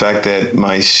challenge is the fact that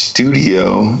my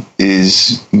studio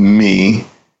is me.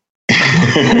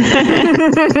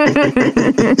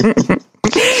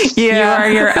 You are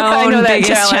your own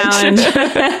biggest challenge.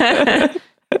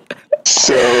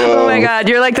 So, oh my God,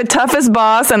 you're like the toughest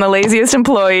boss and the laziest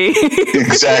employee.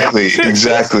 Exactly.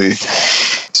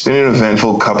 It's been an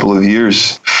eventful couple of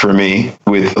years for me,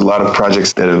 with a lot of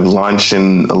projects that have launched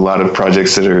and a lot of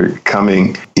projects that are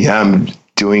coming. Yeah, I'm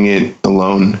doing it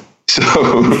alone. So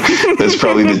that's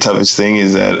probably the toughest thing,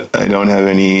 is that I don't have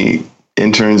any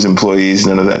interns, employees,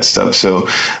 none of that stuff. So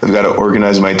I've got to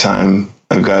organize my time.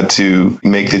 I've got to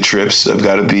make the trips. I've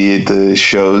got to be at the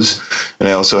shows. And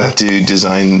I also have to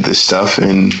design the stuff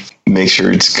and make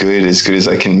sure it's good as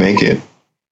I can make it.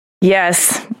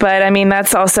 Yes. But I mean,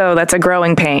 that's a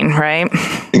growing pain, right?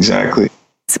 Exactly.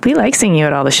 So we like seeing you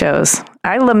at all the shows.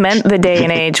 I lament the day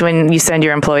and age when you send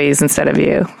your employees instead of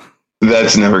you.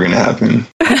 That's never going to happen.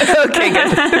 Okay,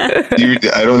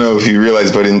 good. I don't know if you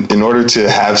realize, but in order to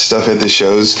have stuff at the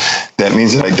shows, that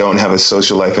means that I don't have a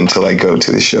social life until I go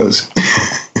to the shows.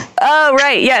 Oh,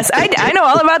 right. Yes, I know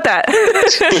all about that.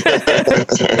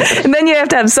 And then you have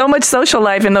to have so much social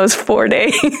life in those 4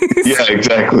 days. Yeah,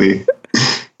 exactly.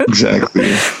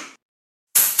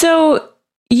 So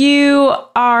you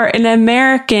are an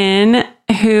American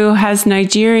who has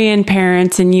Nigerian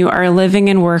parents, and you are living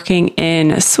and working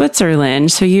in Switzerland.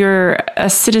 So you're a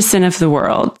citizen of the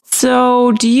world.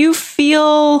 So do you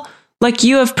feel like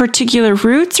you have particular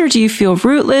roots, or do you feel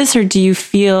rootless, or do you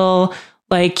feel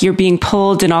like you're being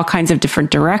pulled in all kinds of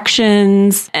different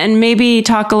directions? And maybe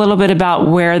talk a little bit about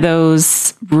where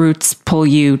those roots pull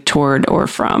you toward or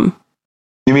from.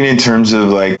 You mean in terms of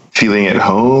like feeling at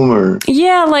home, or?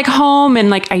 Yeah, like home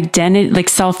and like identity, like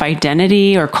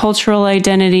self-identity or cultural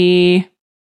identity.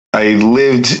 I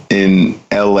lived in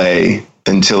LA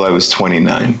until I was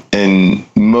 29. And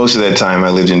most of that time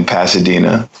I lived in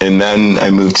Pasadena. And then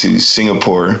I moved to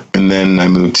Singapore, and then I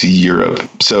moved to Europe.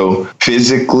 So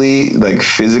physically, like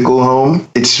physical home,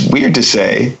 it's weird to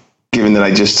say, given that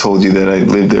I just told you that I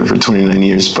lived there for 29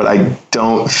 years, but I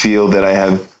don't feel that I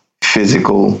have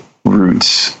physical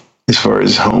roots as far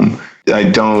as home. I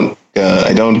don't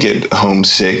get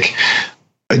homesick.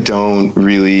 I don't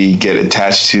really get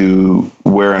attached to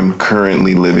where I'm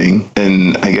currently living.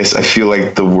 And I guess I feel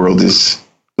like the world is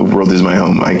my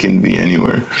home. I can be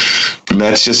anywhere. And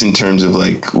that's just in terms of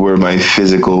like where my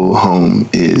physical home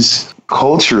is.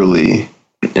 Culturally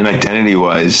and identity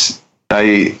wise,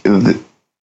 there's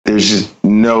just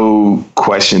no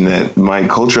question that my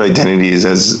cultural identity is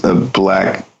as a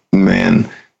Black man.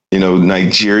 You know,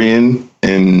 Nigerian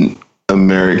and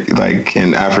American, like,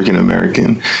 and African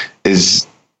American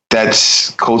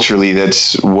that's culturally,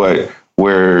 that's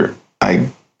where I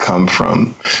come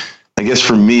from. I guess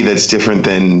for me, that's different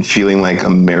than feeling like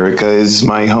America is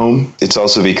my home. It's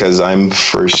also because I'm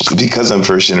first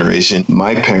generation.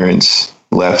 My parents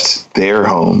left their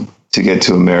home to get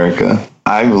to America.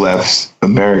 I've left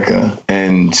America,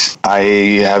 and I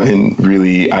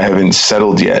haven't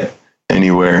settled yet.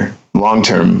 anywhere long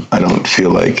term, I don't feel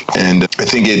like. And I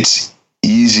think it's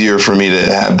easier for me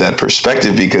to have that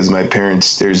perspective because my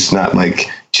parents, there's not like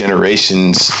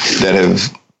generations that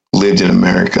have lived in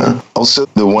America. Also,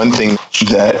 the one thing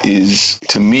that is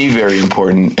to me very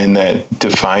important and that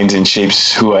defines and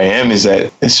shapes who I am is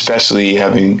that, especially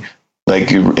having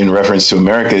like in reference to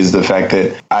America, is the fact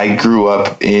that I grew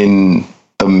up in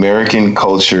American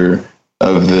culture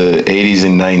of the 80s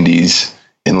and 90s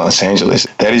in Los Angeles.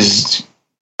 That has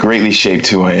greatly shaped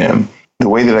who I am. The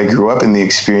way that I grew up and the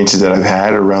experiences that I've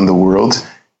had around the world,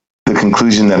 the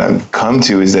conclusion that I've come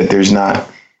to is that there's not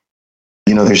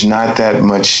that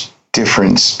much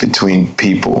difference between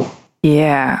people.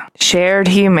 Yeah. Shared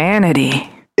humanity.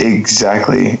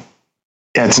 Exactly.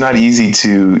 Yeah, it's not easy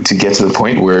to get to the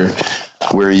point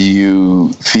where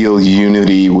you feel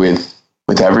unity with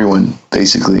everyone,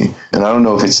 basically. And I don't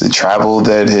know if it's the travel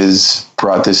that has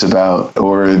brought this about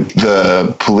or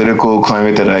the political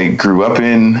climate that I grew up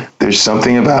in. There's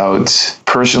something about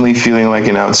personally feeling like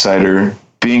an outsider,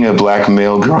 being a Black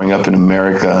male growing up in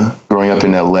America, growing up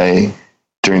in LA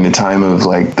during the time of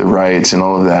like the riots and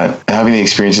all of that, having the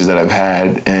experiences that I've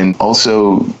had, and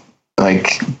also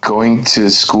like going to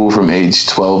school from age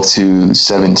 12 to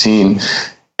 17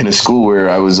 in a school where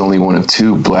I was only one of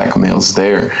 2 Black males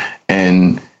there,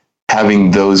 and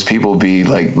having those people be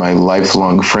like my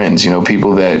lifelong friends,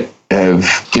 people that have,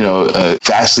 a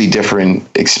vastly different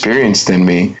experience than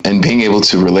me, and being able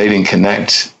to relate and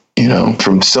connect,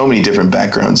 from so many different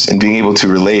backgrounds, and being able to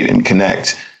relate and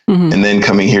connect. Mm-hmm. And then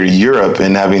coming here to Europe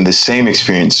and having the same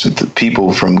experience with the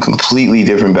people from completely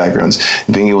different backgrounds,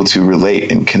 and being able to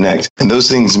relate and connect. And those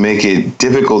things make it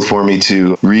difficult for me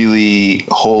to really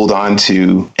hold on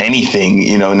to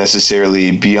anything,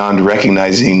 necessarily beyond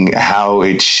recognizing how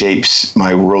it shapes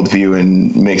my worldview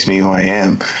and makes me who I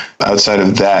am. Outside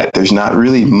of that, there's not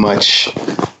really much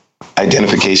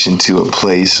identification to a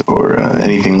place or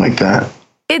anything like that.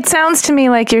 It sounds to me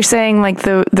like you're saying like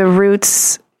the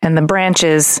roots and the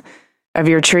branches of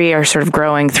your tree are sort of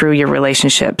growing through your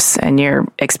relationships and your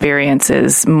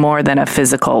experiences more than a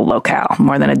physical locale,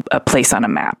 more than a place on a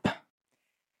map.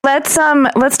 Let's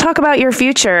talk about your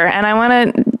future. And I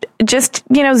want to just,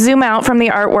 zoom out from the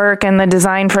artwork and the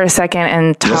design for a second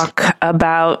and talk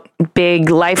about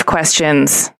big life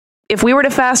questions. If we were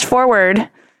to fast forward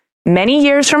many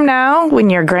years from now, when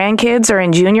your grandkids are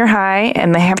in junior high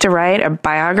and they have to write a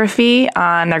biography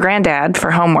on their granddad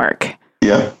for homework,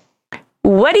 yeah.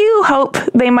 what do you hope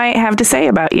they might have to say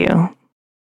about you?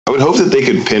 I would hope that they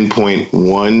could pinpoint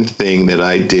one thing that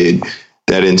I did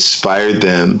that inspired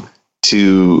them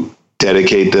to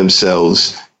dedicate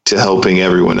themselves to helping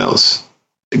everyone else.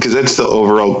 Because that's the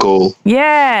overall goal.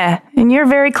 Yeah. And you're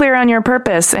very clear on your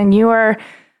purpose. And you are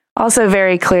also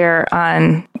very clear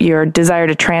on your desire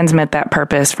to transmit that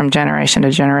purpose from generation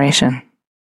to generation.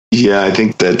 Yeah, I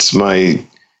think that's my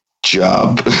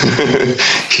job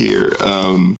here.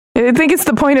 I think it's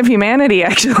the point of humanity,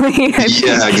 actually.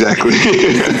 Yeah, exactly.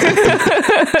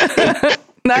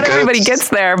 Not everybody gets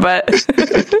there, but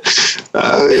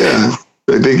yeah,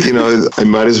 I think I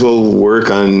might as well work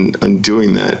on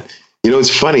doing that. It's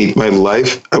funny. My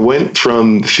life, I went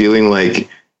from feeling like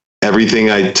everything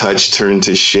I touched turned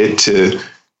to shit to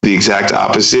the exact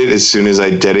opposite as soon as I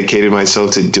dedicated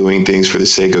myself to doing things for the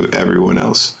sake of everyone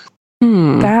else.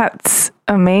 That's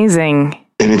amazing.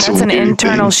 And that's an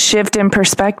internal shift in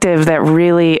perspective that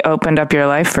really opened up your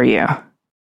life for you.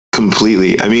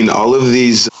 Completely. I mean, all of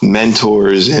these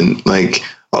mentors and like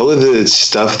all of the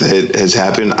stuff that has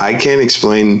happened, I can't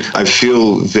explain. I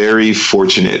feel very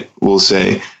fortunate, we'll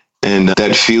say. And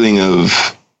that feeling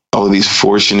of all of these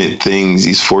fortunate things,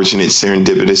 these fortunate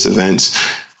serendipitous events,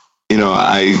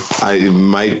 I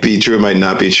might be true, it might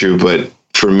not be true, but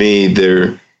for me,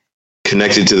 they're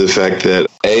connected to the fact that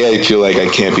A, I feel like I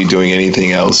can't be doing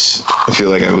anything else. I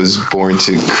feel like I was born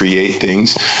to create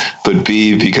things, but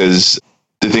B, because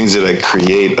the things that I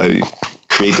create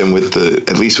them with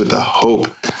at least with the hope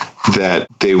that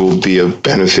they will be of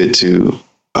benefit to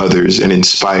others and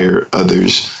inspire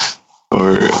others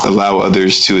or allow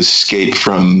others to escape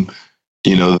from,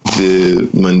 the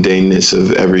mundaneness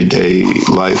of everyday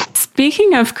life.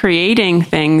 Speaking of creating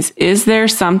things, is there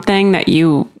something that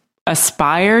you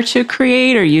aspire to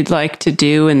create or you'd like to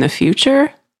do in the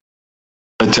future?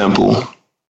 A temple.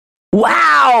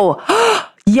 Wow.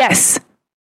 Yes.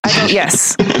 I vote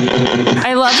yes.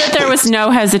 I love that there was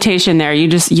no hesitation there.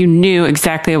 You knew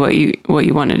exactly what you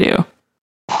want to do.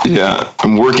 Yeah,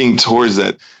 I'm working towards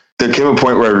that. There came a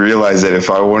point where I realized that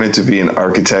if I wanted to be an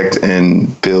architect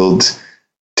and build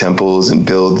temples and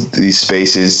build these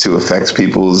spaces to affect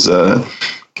people's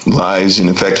lives and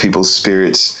affect people's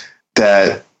spirits,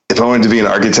 that if I wanted to be an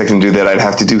architect and do that, I'd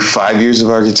have to do 5 years of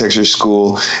architecture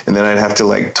school. And then I'd have to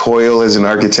like toil as an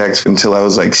architect until I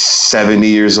was like 70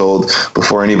 years old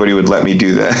before anybody would let me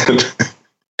do that.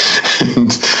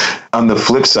 And on the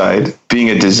flip side, being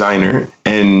a designer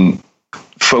and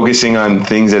focusing on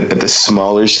things at the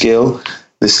smaller scale,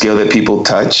 the scale that people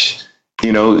touch,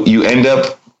 you know, you end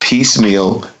up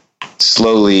piecemeal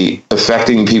slowly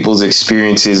affecting people's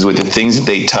experiences with the things that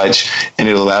they touch, and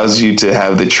it allows you to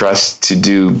have the trust to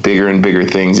do bigger and bigger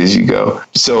things as you go.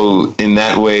 So in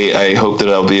that way, I hope that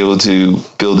I'll be able to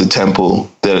build a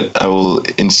temple that I will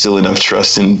instill enough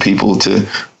trust in people to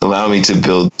allow me to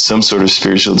build some sort of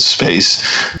spiritual space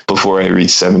before I reach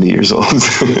 70 years old.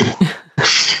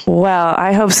 Well,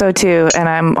 I hope so too, and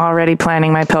I'm already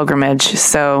planning my pilgrimage,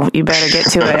 so you better get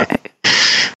to it.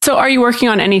 So are you working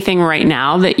on anything right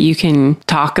now that you can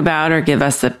talk about or give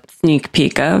us a sneak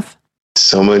peek of?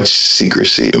 So much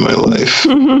secrecy in my life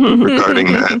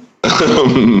regarding that.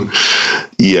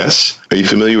 Yes. Are you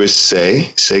familiar with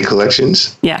Say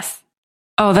Collections? Yes.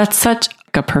 Oh, that's such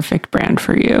a perfect brand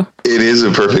for you. It is a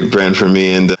perfect brand for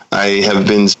me. And I have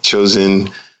been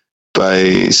chosen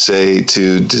by Say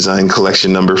to design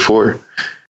collection number 4.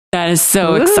 That is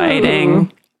so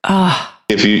exciting. Oh.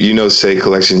 If you know Say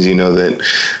Collections, you know that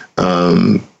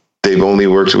they've only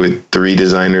worked with 3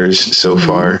 designers so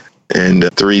far, and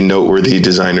 3 noteworthy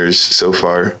designers so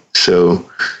far. So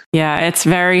yeah, it's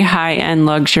very high-end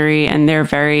luxury, and they're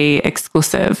very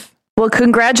exclusive. Well,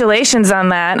 congratulations on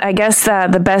that. I guess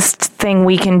the best thing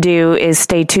we can do is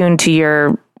stay tuned to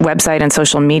your website and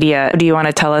social media. Do you want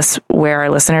to tell us where our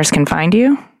listeners can find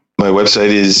you? My website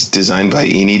is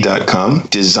designbyeni.com,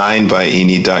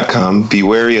 designbyeni.com. Be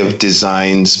wary of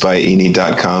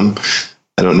designsbyeni.com.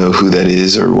 I don't know who that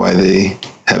is or why they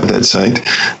have that site.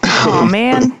 Oh,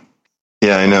 man.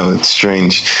 Yeah, I know. It's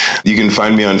strange. You can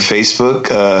find me on Facebook,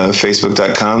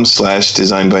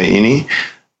 facebook.com/designbyeni,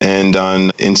 and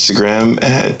on Instagram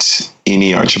at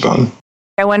Eni Archibong.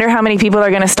 I wonder how many people are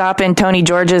going to stop in Tony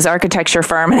George's architecture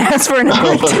firm and ask for an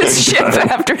apprenticeship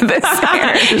after this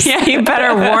airs. Yeah, you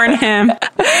better warn him.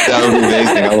 That would be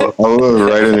amazing. I'll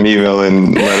write him an email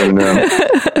and let him know.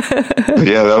 But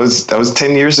yeah, that was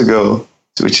 10 years ago,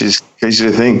 which is crazy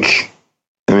to think.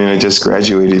 I mean, I just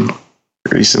graduated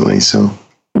recently, so.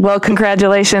 Well,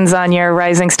 congratulations on your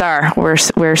rising star.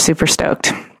 We're super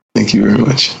stoked. Thank you very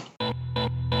much.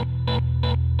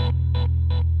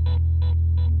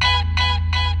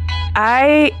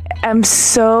 I am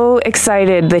so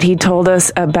excited that he told us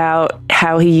about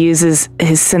how he uses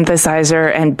his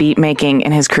synthesizer and beat making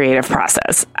in his creative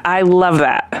process. I love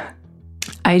that.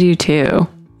 I do too.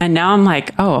 And now I'm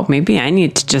like, oh, maybe I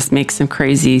need to just make some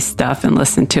crazy stuff and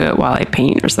listen to it while I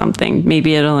paint or something.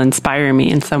 Maybe it'll inspire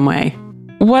me in some way.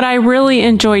 What I really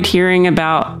enjoyed hearing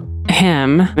about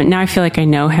him, but now I feel like I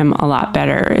know him a lot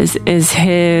better, is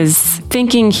his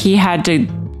thinking he had to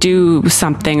do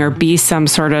something or be some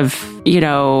sort of,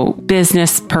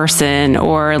 business person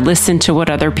or listen to what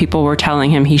other people were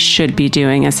telling him he should be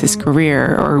doing as his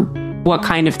career or what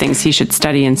kind of things he should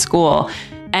study in school.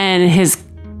 And his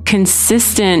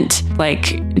consistent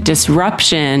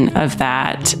disruption of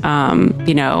that,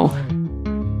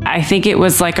 I think it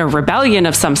was like a rebellion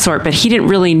of some sort, but he didn't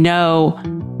really know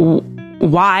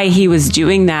why he was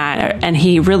doing that, and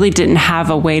he really didn't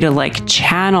have a way to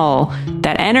channel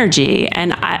that energy.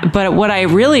 But what I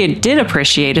really did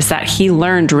appreciate is that he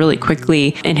learned really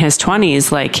quickly in his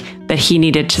 20s that he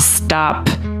needed to stop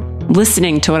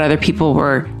listening to what other people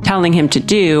were telling him to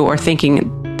do or thinking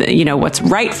what's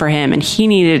right for him, and he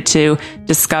needed to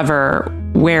discover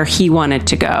where he wanted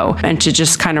to go and to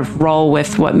just kind of roll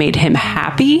with what made him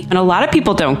happy. And a lot of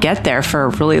people don't get there for a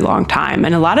really long time.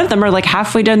 And a lot of them are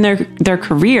halfway done their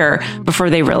career before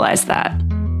they realize that.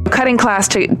 Cutting class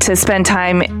to spend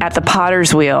time at the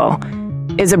potter's wheel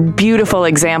is a beautiful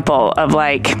example of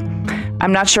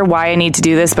I'm not sure why I need to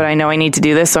do this, but I know I need to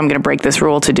do this, so I'm going to break this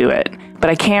rule to do it. But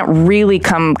I can't really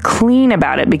come clean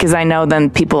about it because I know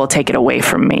then people will take it away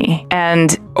from me.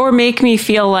 Or make me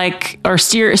feel or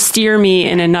steer me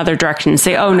in another direction and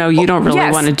say, oh no, you don't really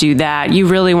want to do that. You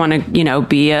really want to,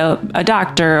 be a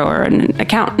doctor or an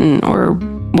accountant or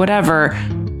whatever.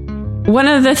 One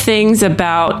of the things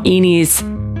about Eni's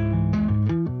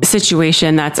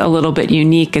situation that's a little bit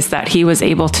unique is that he was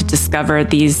able to discover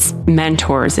these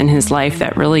mentors in his life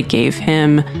that really gave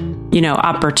him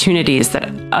opportunities that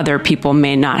other people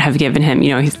may not have given him.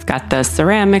 He's got the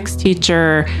ceramics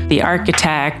teacher, the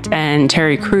architect, and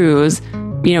Terry Crews,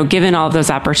 given all those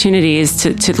opportunities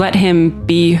to let him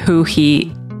be who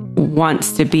he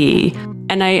wants to be.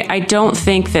 And I don't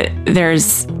think that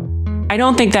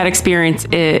that experience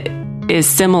is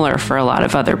similar for a lot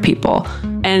of other people.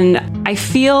 And I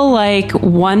feel like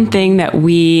one thing that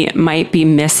we might be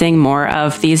missing more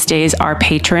of these days are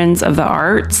patrons of the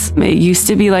arts. It used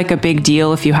to be like a big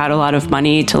deal if you had a lot of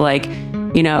money to like,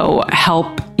 you know,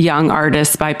 help young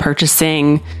artists by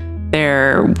purchasing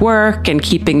their work and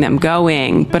keeping them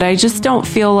going. But I just don't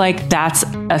feel like that's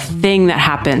a thing that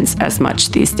happens as much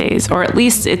these days, or at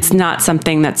least it's not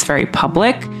something that's very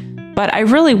public. But I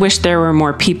really wish there were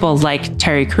more people like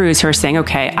Terry Crews who are saying,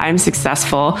 okay, I'm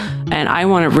successful and I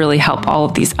want to really help all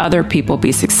of these other people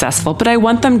be successful, but I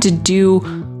want them to do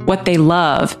what they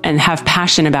love and have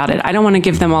passion about it. I don't want to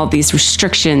give them all these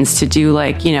restrictions to do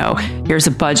like, you know, here's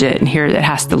a budget and here it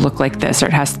has to look like this or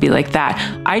it has to be like that.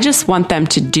 I just want them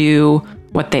to do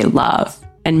what they love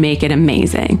and make it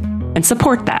amazing and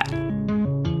support that.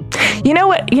 You know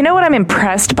what I'm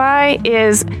impressed by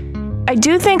is I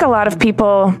do think a lot of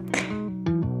people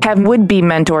have would-be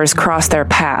mentors cross their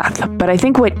path. But I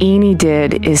think what Eni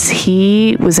did is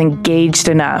he was engaged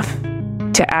enough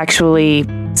to actually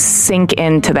sink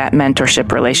into that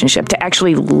mentorship relationship, to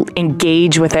actually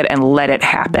engage with it and let it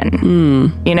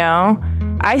happen. You know?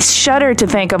 I shudder to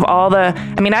think of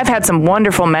I've had some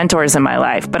wonderful mentors in my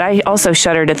life, but I also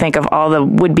shudder to think of all the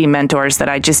would-be mentors that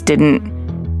I just didn't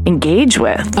engage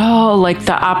with. Oh, like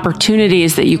the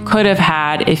opportunities that you could have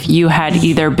had if you had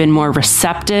either been more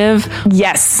receptive.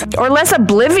 Yes. Or less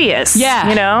oblivious. Yeah.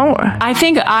 You know? I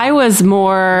think I was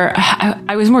more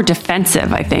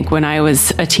defensive, I think, when I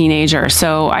was a teenager.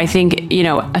 So I think, you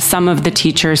know, some of the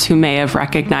teachers who may have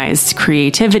recognized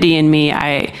creativity in me,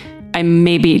 I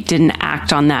maybe didn't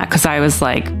act on that because I was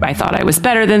like, I thought I was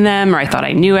better than them, or I thought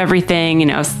I knew everything. You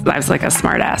know, I was like a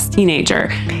smart ass teenager.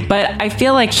 But I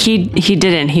feel like he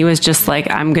didn't. He was just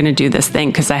like, I'm going to do this thing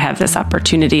because I have this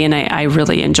opportunity and I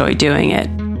really enjoy doing it.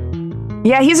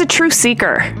 Yeah, he's a true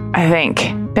seeker, I think.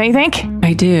 Don't you think?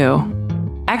 I do.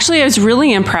 Actually, I was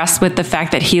really impressed with the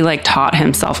fact that he like taught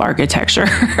himself architecture.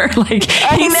 Like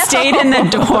he stayed in the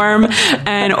dorm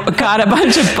and got a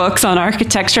bunch of books on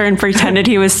architecture and pretended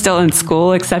he was still in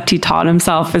school, except he taught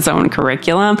himself his own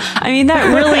curriculum. I mean,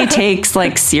 that really takes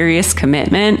like serious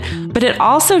commitment, but it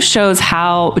also shows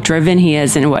how driven he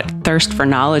is and what thirst for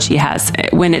knowledge he has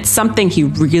when it's something he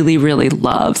really, really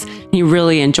loves, he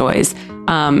really enjoys.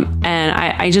 And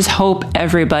I just hope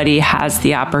everybody has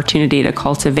the opportunity to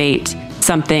cultivate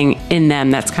something in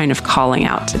them that's kind of calling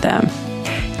out to them.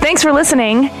 Thanks for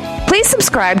listening. Please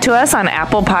subscribe to us on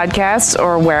Apple Podcasts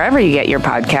or wherever you get your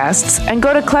podcasts, and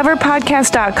go to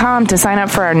cleverpodcast.com to sign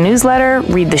up for our newsletter,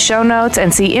 read the show notes,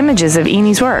 and see images of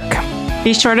Eni's work.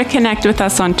 Be sure to connect with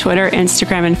us on Twitter,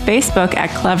 Instagram, and Facebook at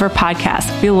Clever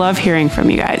Podcast. We love hearing from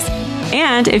you guys.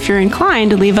 And if you're inclined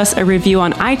to leave us a review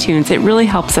on iTunes, it really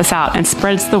helps us out and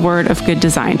spreads the word of good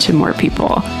design to more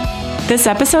people. This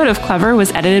episode of Clever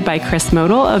was edited by Chris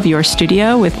Modal of Your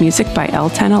Studio with music by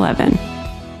L1011.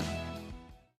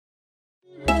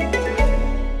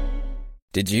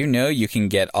 Did you know you can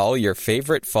get all your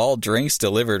favorite fall drinks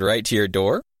delivered right to your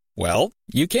door? Well,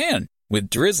 you can with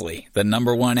Drizzly, the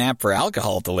 #1 app for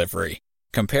alcohol delivery.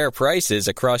 Compare prices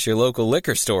across your local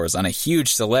liquor stores on a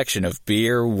huge selection of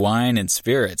beer, wine, and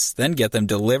spirits, then get them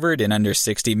delivered in under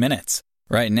 60 minutes.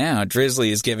 Right now,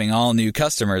 Drizzly is giving all new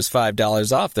customers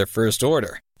 $5 off their first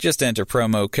order. Just enter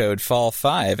promo code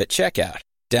FALL5 at checkout.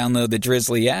 Download the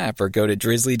Drizzly app or go to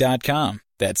drizzly.com.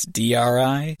 That's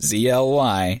DRIZLY.com.